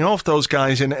slagging off those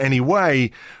guys in any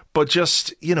way, but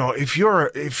just, you know, if you're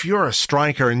a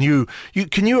striker and you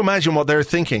can you imagine what they're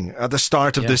thinking at the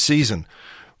start of this season?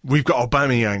 We've got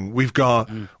Aubameyang, we've got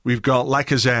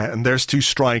Lacazette, and there's two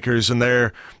strikers, and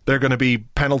they're going to be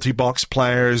penalty box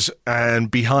players, and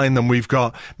behind them we've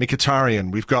got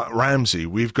Mkhitaryan, we've got Ramsey,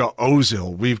 we've got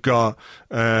Ozil, we've got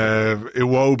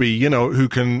Iwobi, you know, who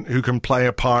can play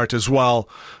a part as well,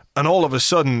 and all of a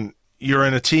sudden you're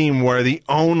in a team where the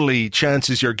only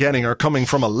chances you're getting are coming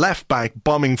from a left back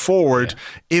bombing forward.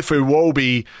 If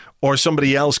Iwobi or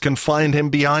somebody else can find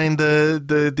him behind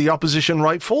the opposition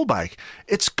right fullback.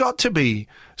 It's got to be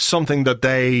something that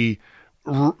they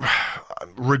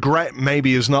regret,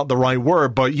 maybe is not the right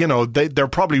word, but, you know, they're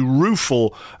probably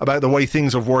rueful about the way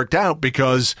things have worked out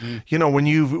because, you know, when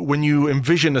you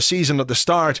envision a season at the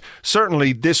start,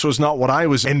 certainly this was not what I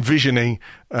was envisioning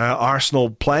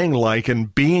Arsenal playing like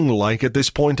and being like at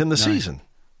this point in the season.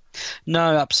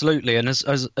 No, absolutely, and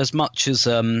as much as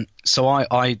so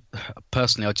I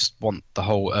personally I just want the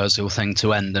whole Ozil thing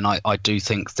to end, and I do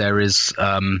think there is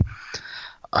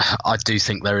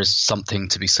something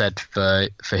to be said for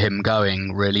him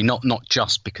going, really, not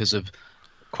just because of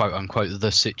quote unquote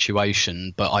the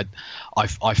situation, but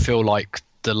I feel like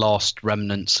the last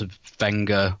remnants of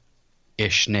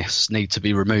Wenger-ishness need to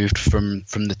be removed from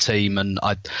the team, and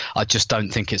I just don't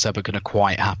think it's ever going to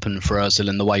quite happen for Ozil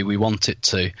in the way we want it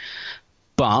to.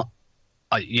 But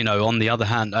you know, on the other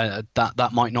hand, that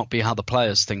might not be how the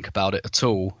players think about it at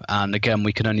all. And again,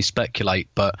 we can only speculate.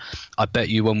 But I bet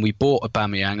you when we bought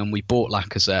Aubameyang and we bought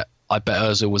Lacazette, I bet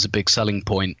Ozil was a big selling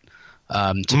point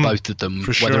to both of them.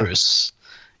 For sure.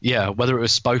 Whether it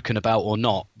was spoken about or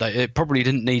not, it probably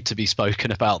didn't need to be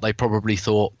spoken about. They probably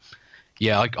thought,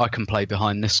 yeah, I can play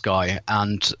behind this guy.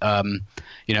 And,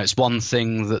 you know, it's one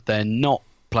thing that they're not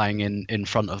playing in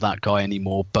front of that guy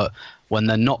anymore. But when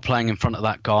they're not playing in front of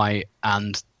that guy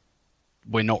and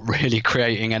we're not really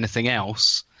creating anything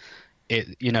else,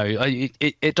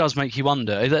 it does make you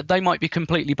wonder. They might be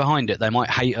completely behind it. They might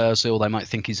hate Ozil. They might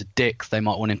think he's a dick. They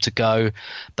might want him to go.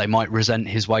 They might resent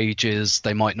his wages.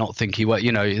 They might not think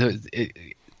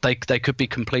they could be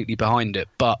completely behind it.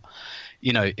 But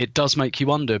you know, it does make you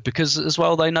wonder because as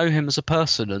well they know him as a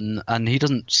person and he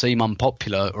doesn't seem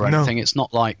unpopular or anything. No. It's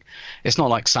not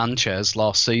like Sanchez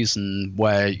last season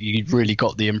where you really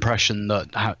got the impression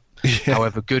that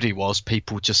however good he was,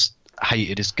 people just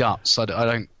hated his guts. I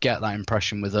don't get that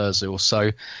impression with Ozil.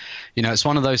 So, you know, it's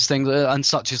one of those things, and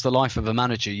such is the life of a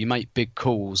manager. You make big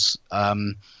calls.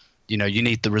 You know, you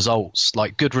need the results.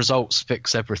 Like, good results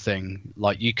fix everything.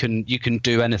 Like, you can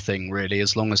do anything really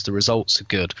as long as the results are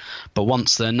good. But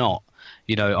once they're not,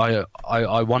 you know,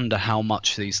 I wonder how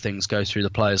much these things go through the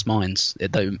players' minds.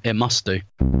 It must do.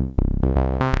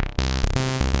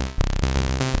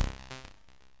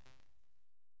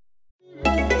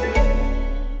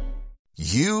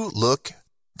 You look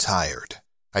tired.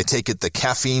 I take it the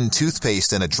caffeine,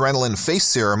 toothpaste, and adrenaline face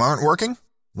serum aren't working?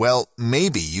 Well,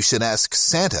 maybe you should ask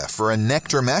Santa for a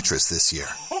Nectar mattress this year.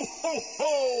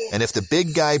 And if the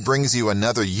big guy brings you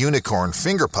another unicorn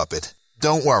finger puppet,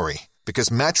 don't worry, because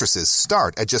mattresses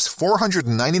start at just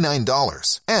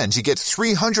 $499. And you get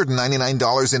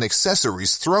 $399 in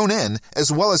accessories thrown in,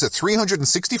 as well as a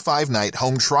 365-night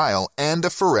home trial and a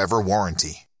forever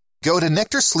warranty. Go to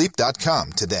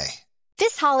NectarSleep.com today.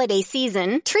 This holiday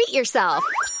season, treat yourself.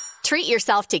 Treat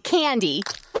yourself to candy.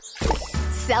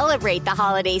 Celebrate the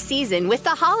holiday season with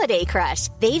the Holiday Crush.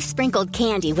 They've sprinkled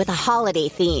candy with a holiday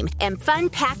theme and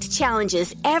fun-packed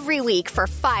challenges every week for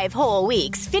 5 whole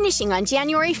weeks, finishing on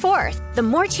January 4th. The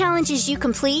more challenges you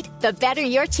complete, the better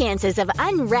your chances of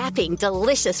unwrapping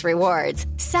delicious rewards.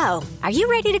 So, are you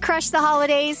ready to crush the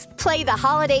holidays? Play the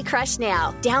Holiday Crush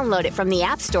now. Download it from the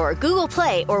App Store, Google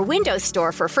Play, or Windows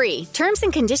Store for free. Terms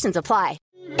and conditions apply.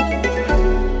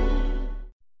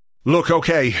 Look,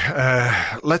 okay,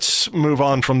 let's move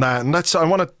on from that. And I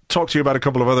want to talk to you about a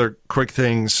couple of other quick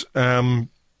things.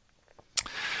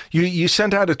 You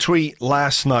sent out a tweet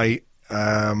last night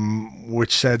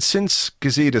which said, since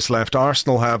Gazidis left,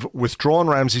 Arsenal have withdrawn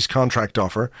Ramsey's contract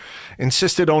offer,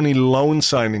 insisted only loan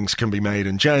signings can be made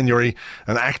in January,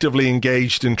 and actively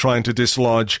engaged in trying to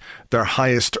dislodge their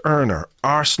highest earner.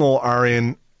 Arsenal are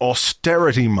in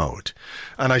austerity mode.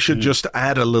 And I should just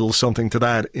add a little something to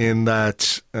that, in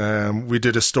that we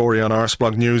did a story on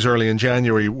Arsblog News early in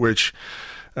January which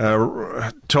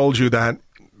told you that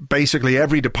basically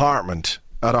every department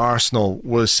at Arsenal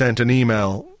was sent an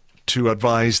email to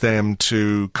advise them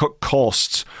to cut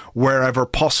costs wherever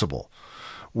possible,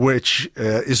 which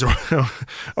is a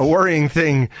worrying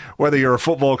thing, whether you're a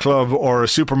football club or a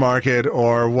supermarket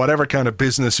or whatever kind of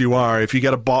business you are. If you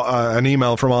get an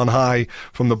email from on high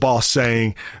from the boss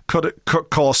saying cut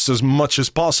costs as much as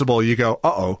possible, you go,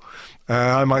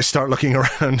 I might start looking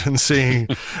around and seeing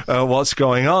what's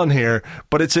going on here.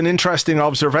 But it's an interesting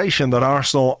observation that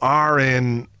Arsenal are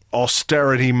in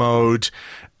austerity mode,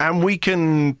 and we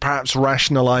can perhaps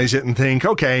rationalise it and think,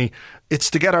 okay, it's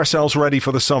to get ourselves ready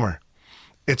for the summer.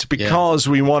 It's because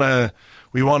we want to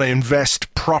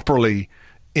invest properly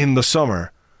in the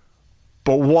summer.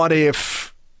 But what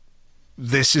if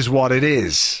this is what it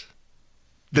is?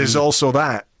 There's also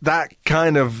that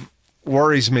kind of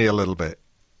worries me a little bit.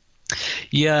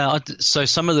 Yeah, so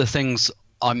some of the things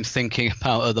I'm thinking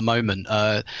about at the moment,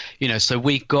 so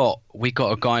we got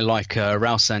a guy like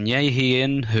Raul Sanllehi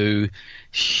in, who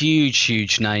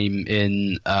huge name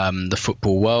in the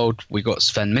football world. We got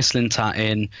Sven Mislintat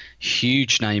in,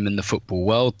 huge name in the football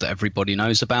world that everybody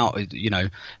knows about. You know,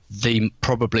 the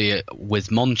probably with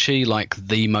Monchi, like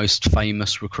the most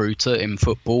famous recruiter in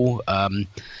football.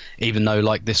 Even though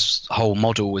like this whole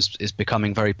model is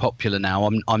becoming very popular now,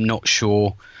 I'm not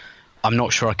sure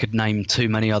I could name too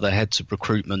many other heads of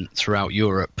recruitment throughout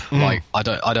Europe. Like I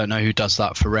don't know who does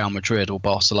that for Real Madrid or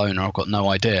Barcelona. I've got no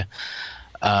idea.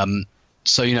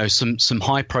 So some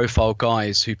high profile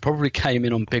guys who probably came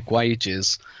in on big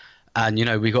wages, and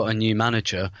we got a new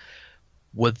manager.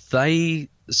 Were they?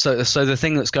 So the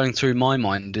thing that's going through my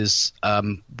mind is,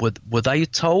 were they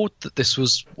told that this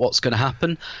was what's going to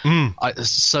happen?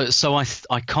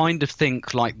 I kind of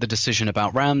think like the decision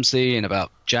about Ramsey and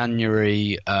about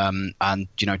January, and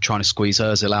trying to squeeze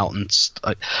Ozil out,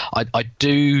 and I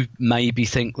do maybe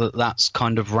think that that's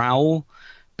kind of Raul,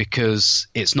 because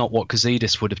it's not what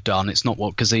Gazidis would have done. It's not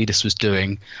what Gazidis was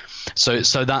doing. So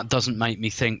that doesn't make me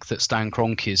think that Stan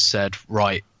Kroenke has said,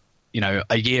 right,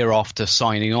 a year after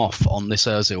signing off on this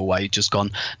Ozil way, just gone,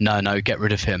 no, get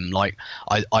rid of him. Like,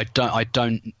 I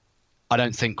don't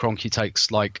think Kroenke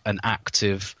takes like an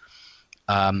active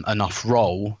enough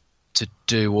role to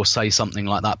do or say something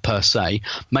like that per se.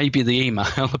 Maybe the email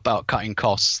about cutting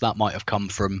costs, that might have come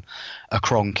from a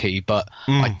Kroenke, but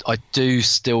I do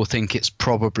still think it's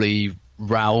probably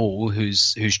Raul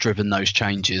who's driven those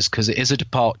changes, because it is a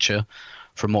departure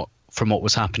from what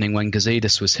was happening when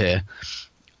Gazidis was here.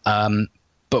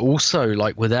 But also,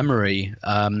 like with Emery,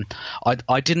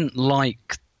 I didn't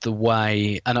like the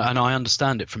way, and I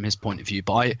understand it from his point of view,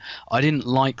 but I didn't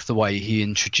like the way he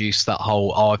introduced that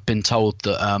whole, I've been told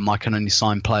that I can only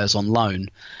sign players on loan.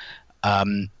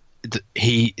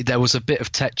 There was a bit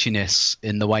of tetchiness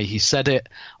in the way he said it.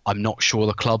 I'm not sure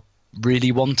the club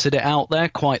really wanted it out there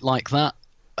quite like that.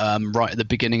 Right at the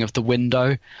beginning of the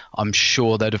window, I'm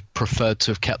sure they'd have preferred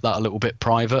to have kept that a little bit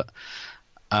private.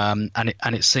 And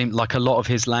it seemed like a lot of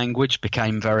his language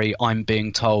became very, I'm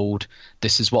being told,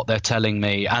 this is what they're telling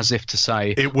me, as if to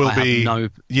say, it will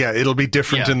it'll be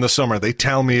different in the summer. They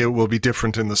tell me it will be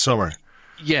different in the summer.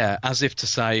 Yeah, as if to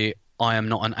say, I am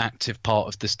not an active part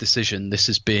of this decision. This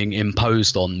is being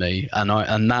imposed on me.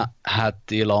 And that had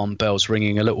the alarm bells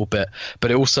ringing a little bit.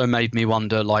 But it also made me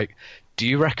wonder, like, do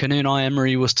you reckon Unai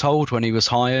Emery was told when he was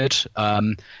hired,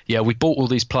 we bought all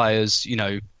these players,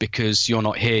 because you're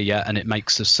not here yet, and it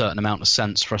makes a certain amount of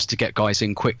sense for us to get guys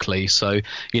in quickly. So,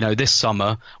 this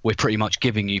summer we're pretty much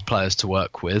giving you players to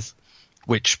work with,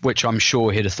 which I'm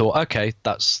sure he'd have thought, okay,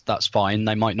 that's fine.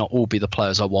 They might not all be the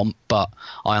players I want, but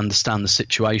I understand the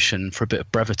situation for a bit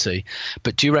of brevity.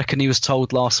 But do you reckon he was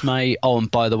told last May, oh,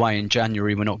 and by the way, in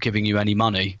January we're not giving you any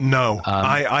money? No,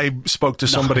 I spoke to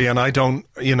somebody, and I don't,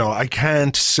 I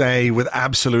can't say with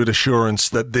absolute assurance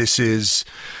that this is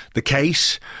the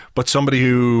case, but somebody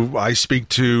who I speak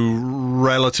to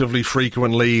relatively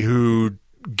frequently, who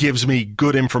gives me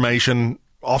good information,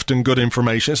 often good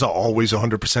information, it's not always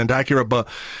 100% accurate, but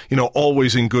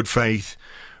always in good faith,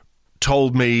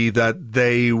 told me that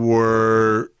they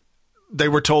were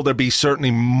told there'd be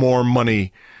certainly more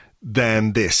money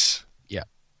than this. Yeah.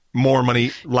 More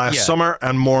money last summer,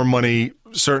 and more money,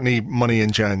 certainly money in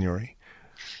January.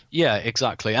 Yeah,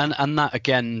 exactly. And that,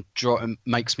 again,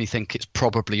 makes me think it's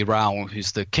probably Raul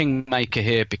who's the kingmaker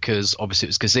here, because obviously it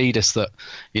was Gazidis that,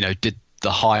 did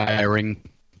the hiring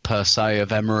per se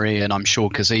of Emery, and I'm sure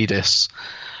Gazidis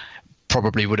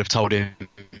probably would have told him,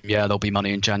 there'll be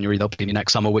money in January, there'll be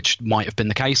next summer, which might have been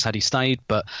the case had he stayed.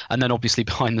 And then obviously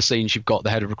behind the scenes you've got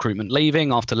the head of recruitment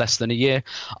leaving after less than a year.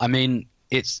 I mean,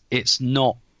 it's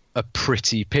not a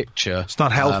pretty picture. It's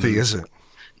not healthy, is it?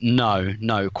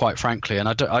 No, quite frankly. And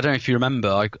I don't know if you remember,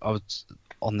 I was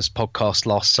on this podcast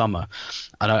last summer,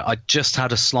 and I just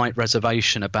had a slight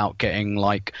reservation about getting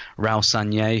like Raul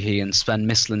Sanllehi and Sven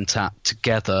Mislintat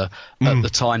together at the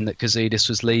time that Gazidis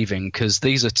was leaving, because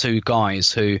these are two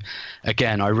guys who,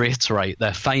 again, I reiterate,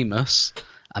 they're famous.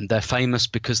 And they're famous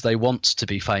because they want to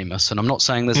be famous. And I'm not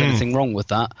saying there's anything wrong with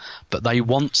that, but they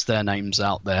want their names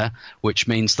out there, which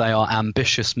means they are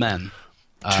ambitious men.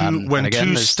 When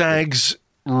two stags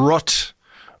rut,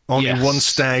 only one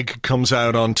stag comes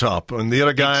out on top. And the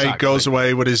other guy goes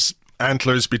away with his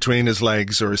antlers between his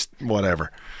legs or his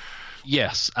whatever.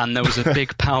 Yes, and there was a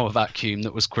big power vacuum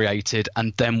that was created,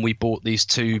 and then we bought these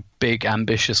two big,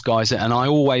 ambitious guys. And I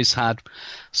always had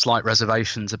slight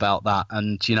reservations about that,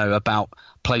 and, you know, about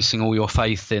placing all your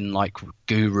faith in, like,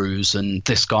 gurus and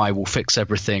this guy will fix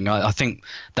everything. I think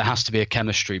there has to be a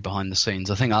chemistry behind the scenes.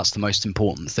 I think that's the most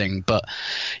important thing. But,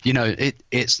 you know,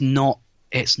 it's not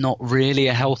really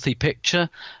a healthy picture,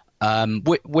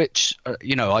 which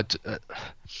you know,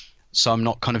 so I'm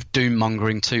not kind of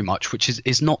doom-mongering too much, which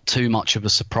is not too much of a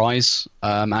surprise,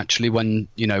 actually, when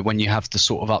you have the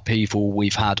sort of upheaval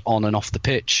we've had on and off the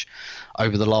pitch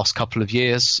over the last couple of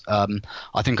years.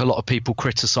 I think a lot of people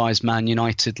criticise Man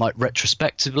United, like,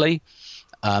 retrospectively,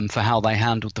 for how they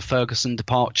handled the Ferguson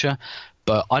departure,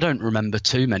 but I don't remember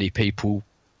too many people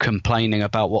complaining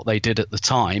about what they did at the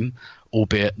time,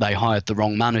 albeit they hired the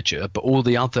wrong manager. But all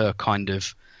the other kind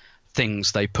of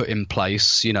things they put in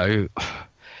place, you know,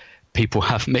 people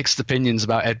have mixed opinions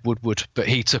about Ed Woodward, but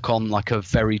he took on like a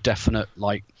very definite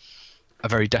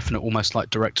almost like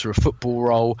director of football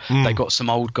role. They got some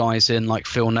old guys in like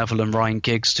Phil Neville and Ryan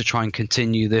Giggs to try and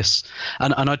continue this.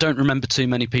 And I don't remember too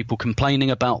many people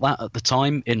complaining about that at the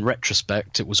time. In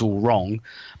retrospect, it was all wrong,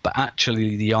 but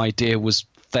actually the idea was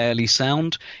fairly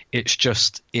sound.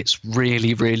 It's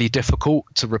really, really difficult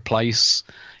to replace,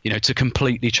 you know, to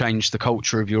completely change the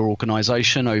culture of your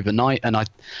organisation overnight. And I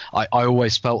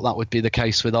always felt that would be the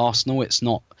case with Arsenal. It's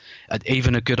not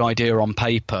even a good idea on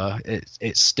paper.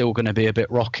 It's still going to be a bit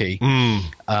rocky.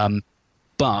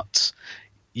 But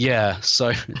yeah,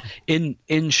 so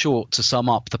in short, to sum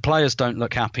up, the players don't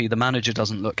look happy, the manager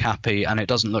doesn't look happy, and it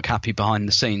doesn't look happy behind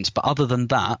the scenes. But other than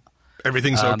that,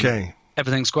 everything's okay.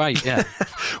 Everything's great, yeah.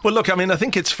 Well, look, I mean, I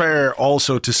think it's fair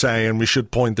also to say, and we should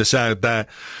point this out, that,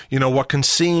 you know, what can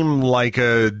seem like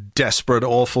a desperate,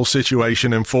 awful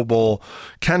situation in football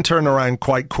can turn around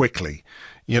quite quickly.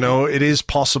 You know, it is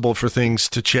possible for things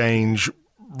to change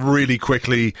really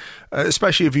quickly,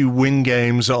 especially if you win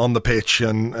games on the pitch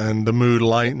and the mood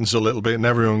lightens a little bit and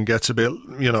everyone gets a bit,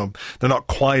 you know, they're not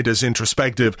quite as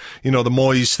introspective. You know, the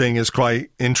Moyes thing is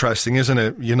quite interesting, isn't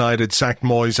it? United sacked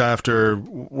Moyes after,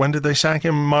 when did they sack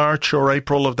him? March or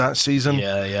April of that season?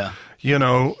 Yeah. You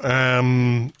know,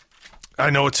 I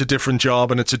know it's a different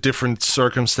job and it's a different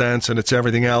circumstance and it's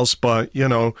everything else, but, you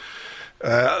know,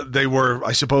 they were,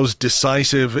 I suppose,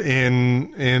 decisive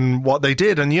in what they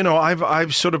did. And, you know,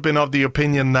 I've sort of been of the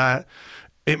opinion that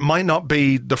it might not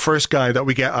be the first guy that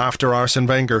we get after Arsene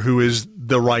Wenger who is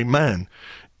the right man.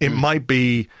 It might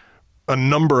be a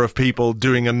number of people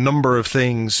doing a number of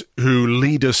things who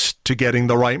lead us to getting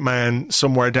the right man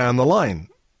somewhere down the line.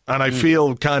 And I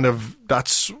feel kind of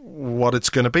that's what it's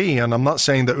going to be. And I'm not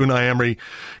saying that Unai Emery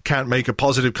can't make a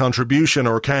positive contribution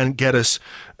or can't get us,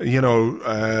 you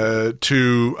know,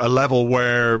 to a level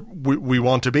where we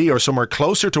want to be or somewhere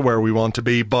closer to where we want to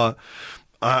be. But,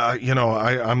 you know,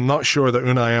 I'm not sure that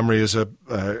Unai Emery is a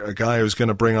guy who's going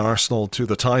to bring Arsenal to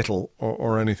the title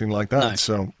or anything like that. No.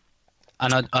 So,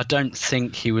 and I don't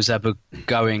think he was ever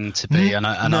going to be.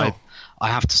 I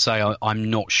have to say,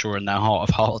 I'm not sure in their heart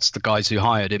of hearts the guys who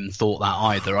hired him thought that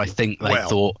either. I think they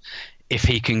thought if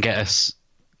he can get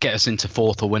us into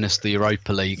fourth or win us the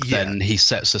Europa League, then he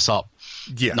sets us up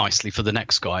nicely for the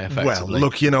next guy, effectively.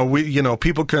 Well, look,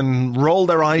 people can roll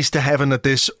their eyes to heaven at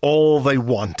this all they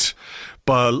want,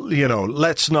 but, you know,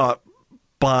 let's not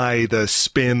buy the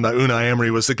spin that Unai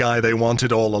Emery was the guy they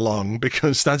wanted all along,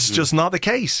 because that's just not the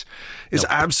case. It's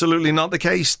absolutely not the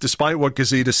case, despite what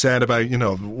Gazidis said about, you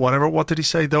know, what did he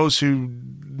say? Those who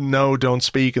know don't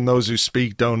speak and those who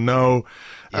speak don't know.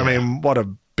 Yeah. I mean, what a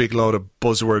big load of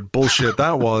buzzword bullshit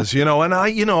that was, you know. And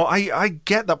I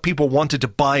get that people wanted to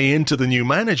buy into the new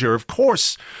manager. Of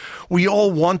course, we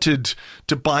all wanted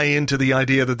to buy into the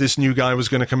idea that this new guy was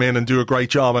going to come in and do a great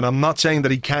job. And I'm not saying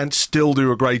that he can't still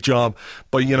do a great job,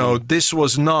 but, you know, this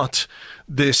was not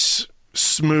this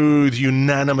smooth,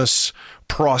 unanimous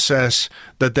process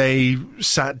that they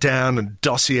sat down and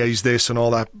dossiers this and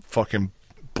all that fucking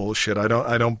bullshit. I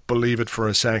don't believe it for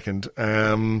a second.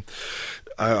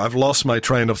 I've lost my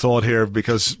train of thought here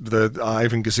because the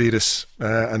Ivan Gazidis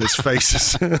and his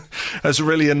face has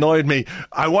really annoyed me.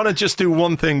 I want to just do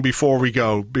one thing before we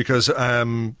go, because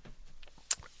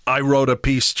I wrote a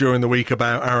piece during the week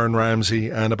about Aaron Ramsey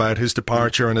and about his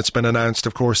departure, and it's been announced,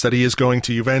 of course, that he is going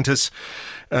to Juventus,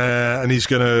 and he's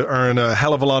going to earn a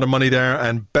hell of a lot of money there,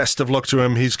 and best of luck to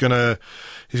him. He's going to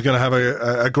have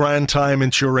a grand time in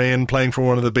Turin, playing for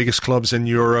one of the biggest clubs in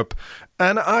Europe.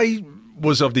 And I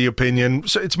was of the opinion,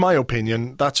 so it's my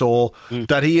opinion, that's all,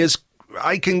 that he is,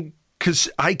 I can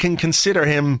consider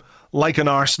him like an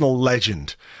Arsenal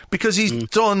legend, because he's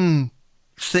done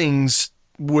things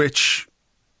which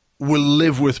will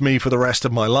live with me for the rest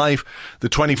of my life. The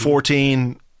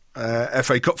 2014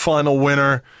 FA Cup final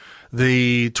winner,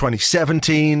 the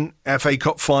 2017 FA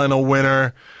Cup final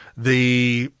winner,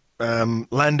 the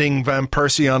landing Van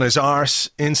Persie on his arse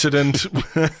incident,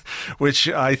 which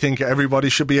I think everybody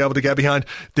should be able to get behind.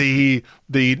 The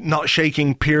not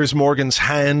shaking Piers Morgan's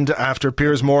hand after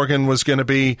Piers Morgan was going to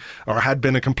be, or had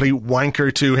been, a complete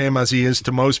wanker to him, as he is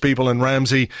to most people, and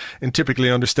Ramsey, in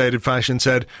typically understated fashion,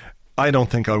 said, I don't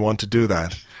think I want to do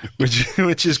that,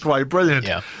 which is quite brilliant.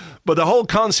 Yeah. But the whole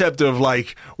concept of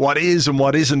like what is and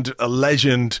what isn't a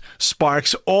legend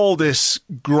sparks all this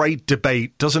great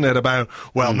debate, doesn't it? About,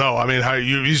 well, no, I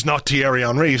mean, he's not Thierry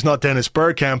Henry, he's not Dennis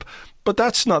Bergkamp, but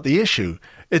that's not the issue.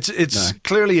 It's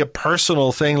clearly a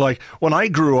personal thing. Like when I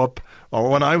grew up, or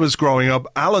when I was growing up,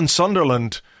 Alan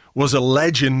Sunderland was a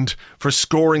legend for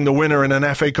scoring the winner in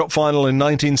an FA Cup final in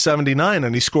 1979,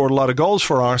 and he scored a lot of goals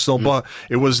for Arsenal, but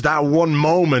it was that one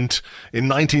moment in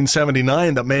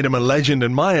 1979 that made him a legend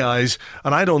in my eyes,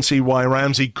 and I don't see why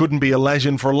Ramsey couldn't be a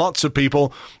legend for lots of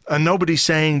people, and nobody's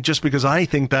saying just because I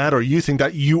think that or you think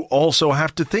that, you also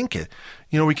have to think it.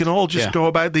 You know, we can all just go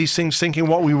about these things thinking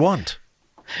what we want.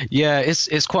 Yeah,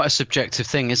 it's quite a subjective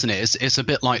thing, isn't it? It's a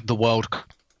bit like the world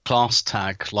class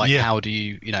tag, like how do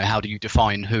you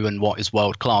define who and what is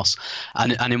world class?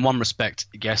 And in one respect,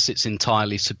 yes, it's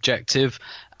entirely subjective,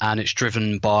 and it's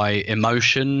driven by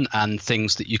emotion and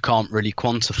things that you can't really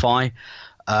quantify.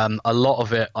 A lot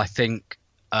of it, I think,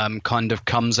 kind of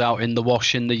comes out in the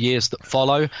wash in the years that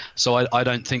follow. So I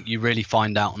don't think you really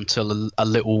find out until a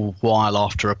little while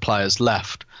after a player's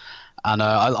left. And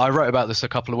I wrote about this a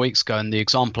couple of weeks ago, and the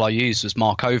example I used was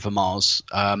Mark Overmars,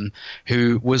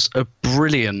 who was a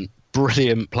brilliant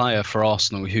player for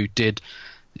Arsenal, who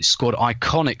scored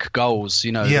iconic goals,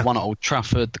 the one at Old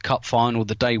Trafford, the cup final,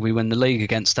 the day we win the league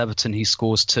against Everton, he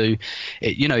scores 2.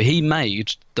 He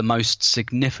made the most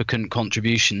significant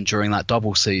contribution during that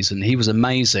double season. He was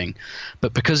amazing.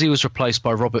 But because he was replaced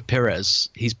by Robert Pires,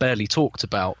 he's barely talked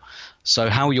about.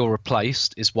 So how you're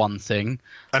replaced is one thing.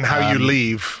 And how you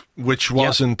leave, which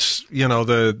wasn't,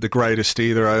 the greatest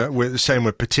either. Same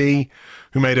with Petit,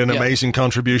 who made an amazing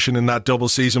contribution in that double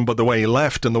season, but the way he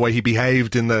left and the way he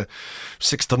behaved in the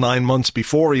 6 to 9 months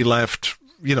before he left,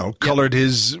 coloured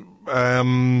his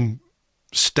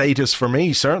status for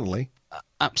me, certainly.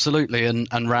 Absolutely.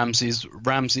 And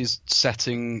Ramsey's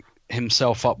setting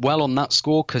himself up well on that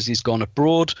score, because he's gone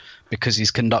abroad, because he's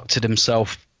conducted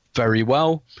himself very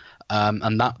well.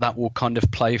 And that will kind of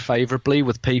play favourably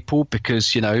with people, because,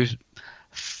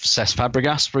 Cesc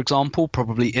Fabregas, for example,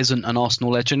 probably isn't an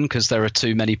Arsenal legend, because there are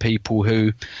too many people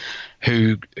who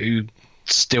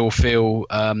still feel,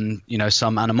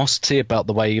 some animosity about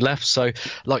the way he left. So,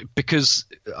 because,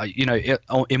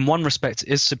 in one respect, it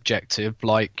is subjective.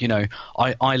 I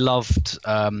loved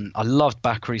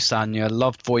Bakary Sagna,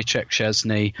 loved Wojciech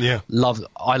Szczesny.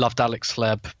 I loved Alex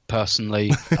Hleb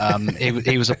personally.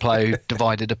 He was a player who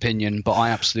divided opinion, but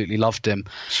I absolutely loved him.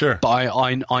 Sure. But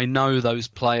I know those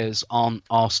players aren't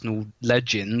Arsenal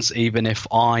legends, even if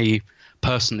I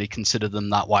personally consider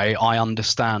them that way. I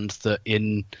understand that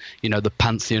in the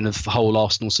pantheon of whole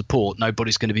Arsenal support,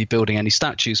 nobody's going to be building any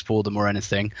statues for them or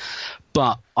anything,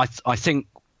 but I think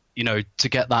to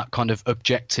get that kind of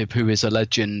objective who is a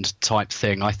legend type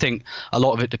thing, I think a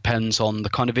lot of it depends on the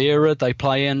kind of era they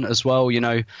play in as well.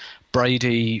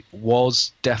 Brady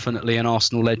was definitely an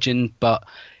Arsenal legend, but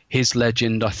his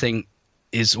legend, I think,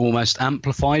 is almost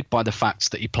amplified by the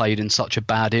fact that he played in such a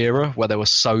bad era where there were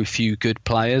so few good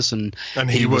players, and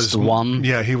he was the one.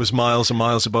 Yeah, he was miles and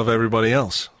miles above everybody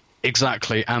else.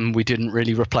 Exactly, and we didn't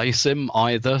really replace him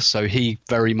either, so he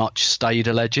very much stayed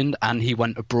a legend, and he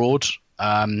went abroad,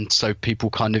 so people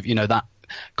kind of, that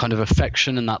kind of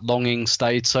affection and that longing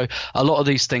stayed. So a lot of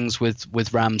these things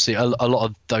with Ramsey, a lot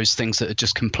of those things that are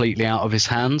just completely out of his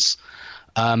hands.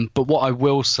 But what I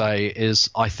will say is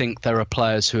I think there are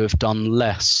players who have done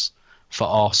less for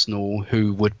Arsenal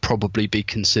who would probably be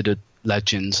considered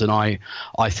legends. And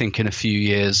I think in a few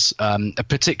years,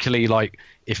 particularly like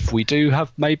if we do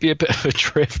have maybe a bit of a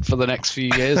drift for the next few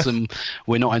years and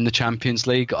we're not in the Champions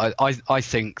League, I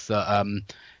think that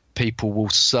people will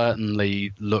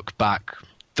certainly look back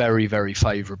very, very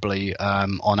favourably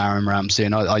on Aaron Ramsey.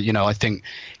 And I think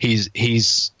he's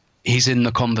in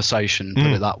the conversation, put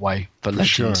it that way, for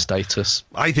legend status.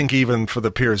 I think even for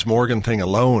the Piers Morgan thing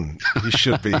alone, he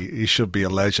should be a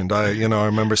legend. I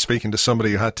remember speaking to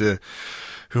somebody who had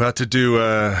to do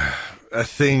a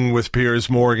thing with Piers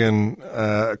Morgan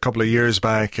a couple of years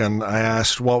back, and I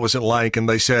asked what was it like, and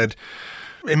they said,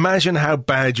 imagine how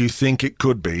bad you think it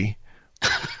could be.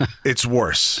 It's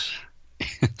worse.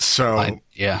 So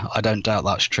I don't doubt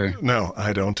that's true. No,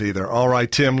 I don't either. All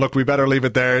right, Tim, look, we better leave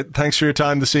it there. Thanks for your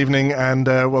time this evening, and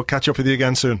we'll catch up with you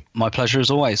again soon. My pleasure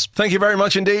as always. Thank you very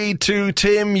much indeed to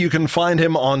Tim. You can find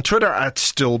him on Twitter at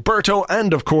Stilberto,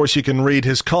 and of course you can read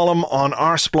his column on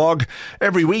Arseblog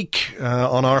every week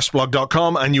on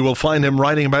arseblog.com, and you will find him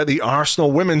writing about the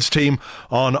Arsenal women's team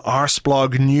on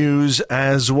Arseblog News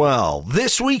as well.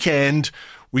 This weekend,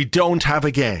 we don't have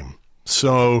a game.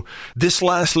 So this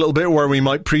last little bit where we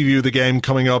might preview the game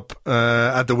coming up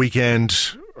at the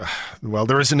weekend, well,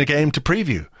 there isn't a game to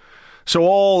preview. So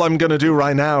all I'm going to do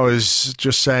right now is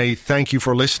just say thank you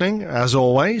for listening, as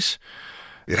always.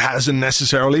 It hasn't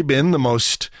necessarily been the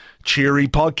most cheery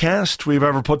podcast we've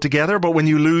ever put together, but when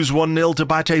you lose 1-0 to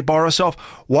Bate Borisov,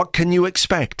 what can you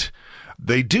expect?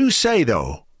 They do say,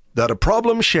 though, that a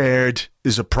problem shared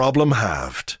is a problem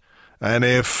halved. And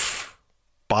if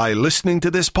by listening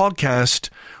to this podcast,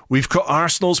 we've cut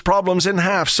Arsenal's problems in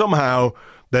half somehow,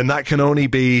 then that can only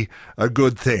be a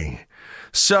good thing.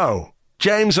 So,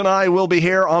 James and I will be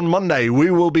here on Monday.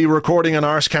 We will be recording an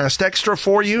Arsecast Extra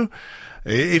for you.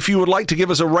 If you would like to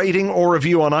give us a rating or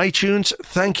review on iTunes,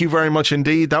 thank you very much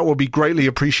indeed. That will be greatly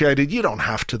appreciated. You don't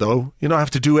have to, though. You don't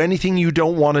have to do anything you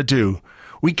don't want to do.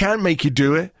 We can't make you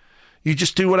do it. You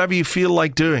just do whatever you feel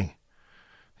like doing.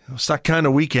 It's that kind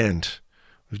of weekend.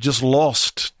 We've just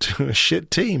lost to a shit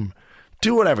team.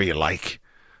 Do whatever you like.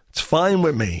 It's fine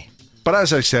with me. But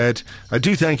as I said, I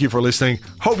do thank you for listening.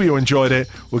 Hope you enjoyed it.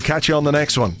 We'll catch you on the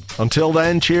next one. Until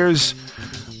then, cheers.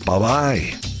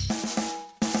 Bye-bye.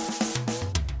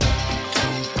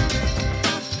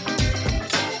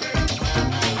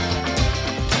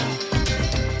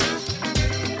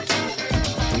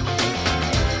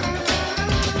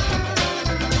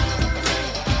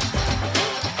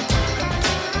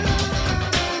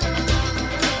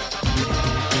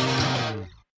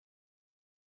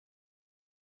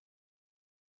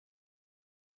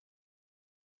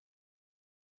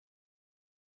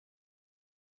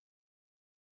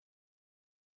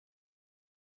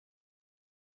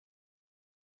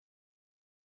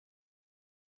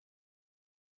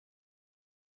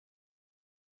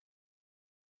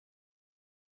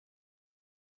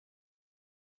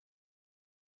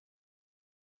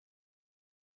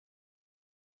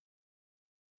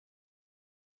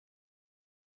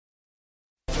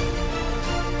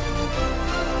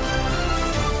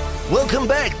 Welcome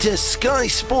back to Sky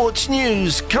Sports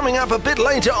News. Coming up a bit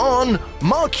later on,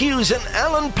 Mark Hughes and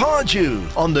Alan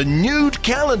Pardew on the nude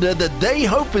calendar that they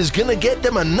hope is going to get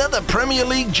them another Premier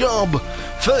League job.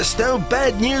 First though,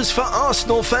 bad news for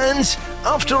Arsenal fans.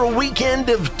 After a weekend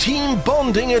of team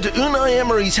bonding at Unai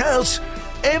Emery's house,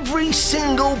 every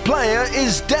single player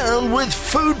is down with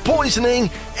food poisoning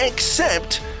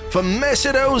except for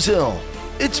Mesut Ozil.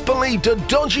 It's believed a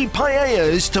dodgy paella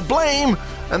is to blame,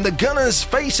 and the Gunners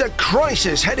face a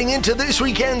crisis heading into this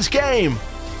weekend's game.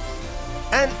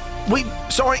 And we've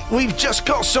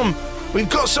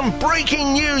got some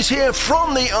breaking news here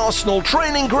from the Arsenal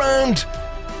training ground.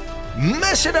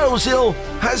 Mesut Ozil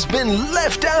has been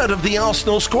left out of the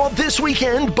Arsenal squad this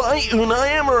weekend by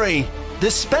Unai Emery.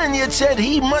 The Spaniard said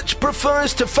he much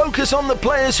prefers to focus on the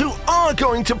players who are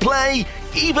going to play,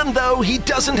 even though he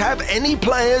doesn't have any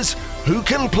players who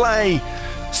can play.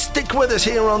 Stick with us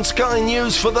here on Sky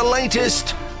News for the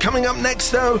latest. Coming up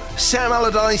next, though, Sam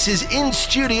Allardyce is in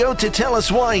studio to tell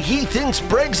us why he thinks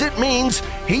Brexit means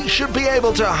he should be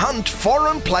able to hunt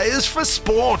foreign players for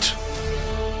sport.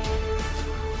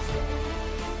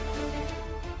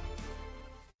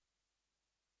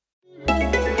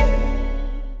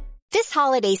 This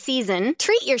holiday season,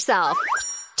 treat yourself.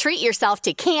 Treat yourself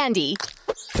to candy.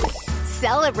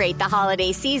 Celebrate the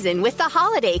holiday season with the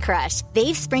Holiday Crush.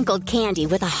 They've sprinkled candy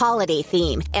with a holiday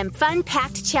theme and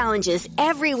fun-packed challenges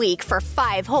every week for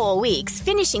 5 whole weeks,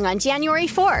 finishing on January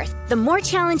 4th. The more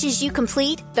challenges you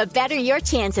complete, the better your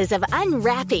chances of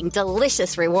unwrapping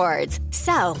delicious rewards.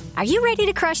 So, are you ready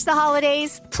to crush the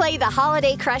holidays? Play the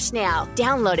Holiday Crush now.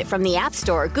 Download it from the App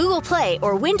Store, Google Play,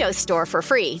 or Windows Store for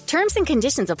free. Terms and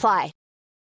conditions apply.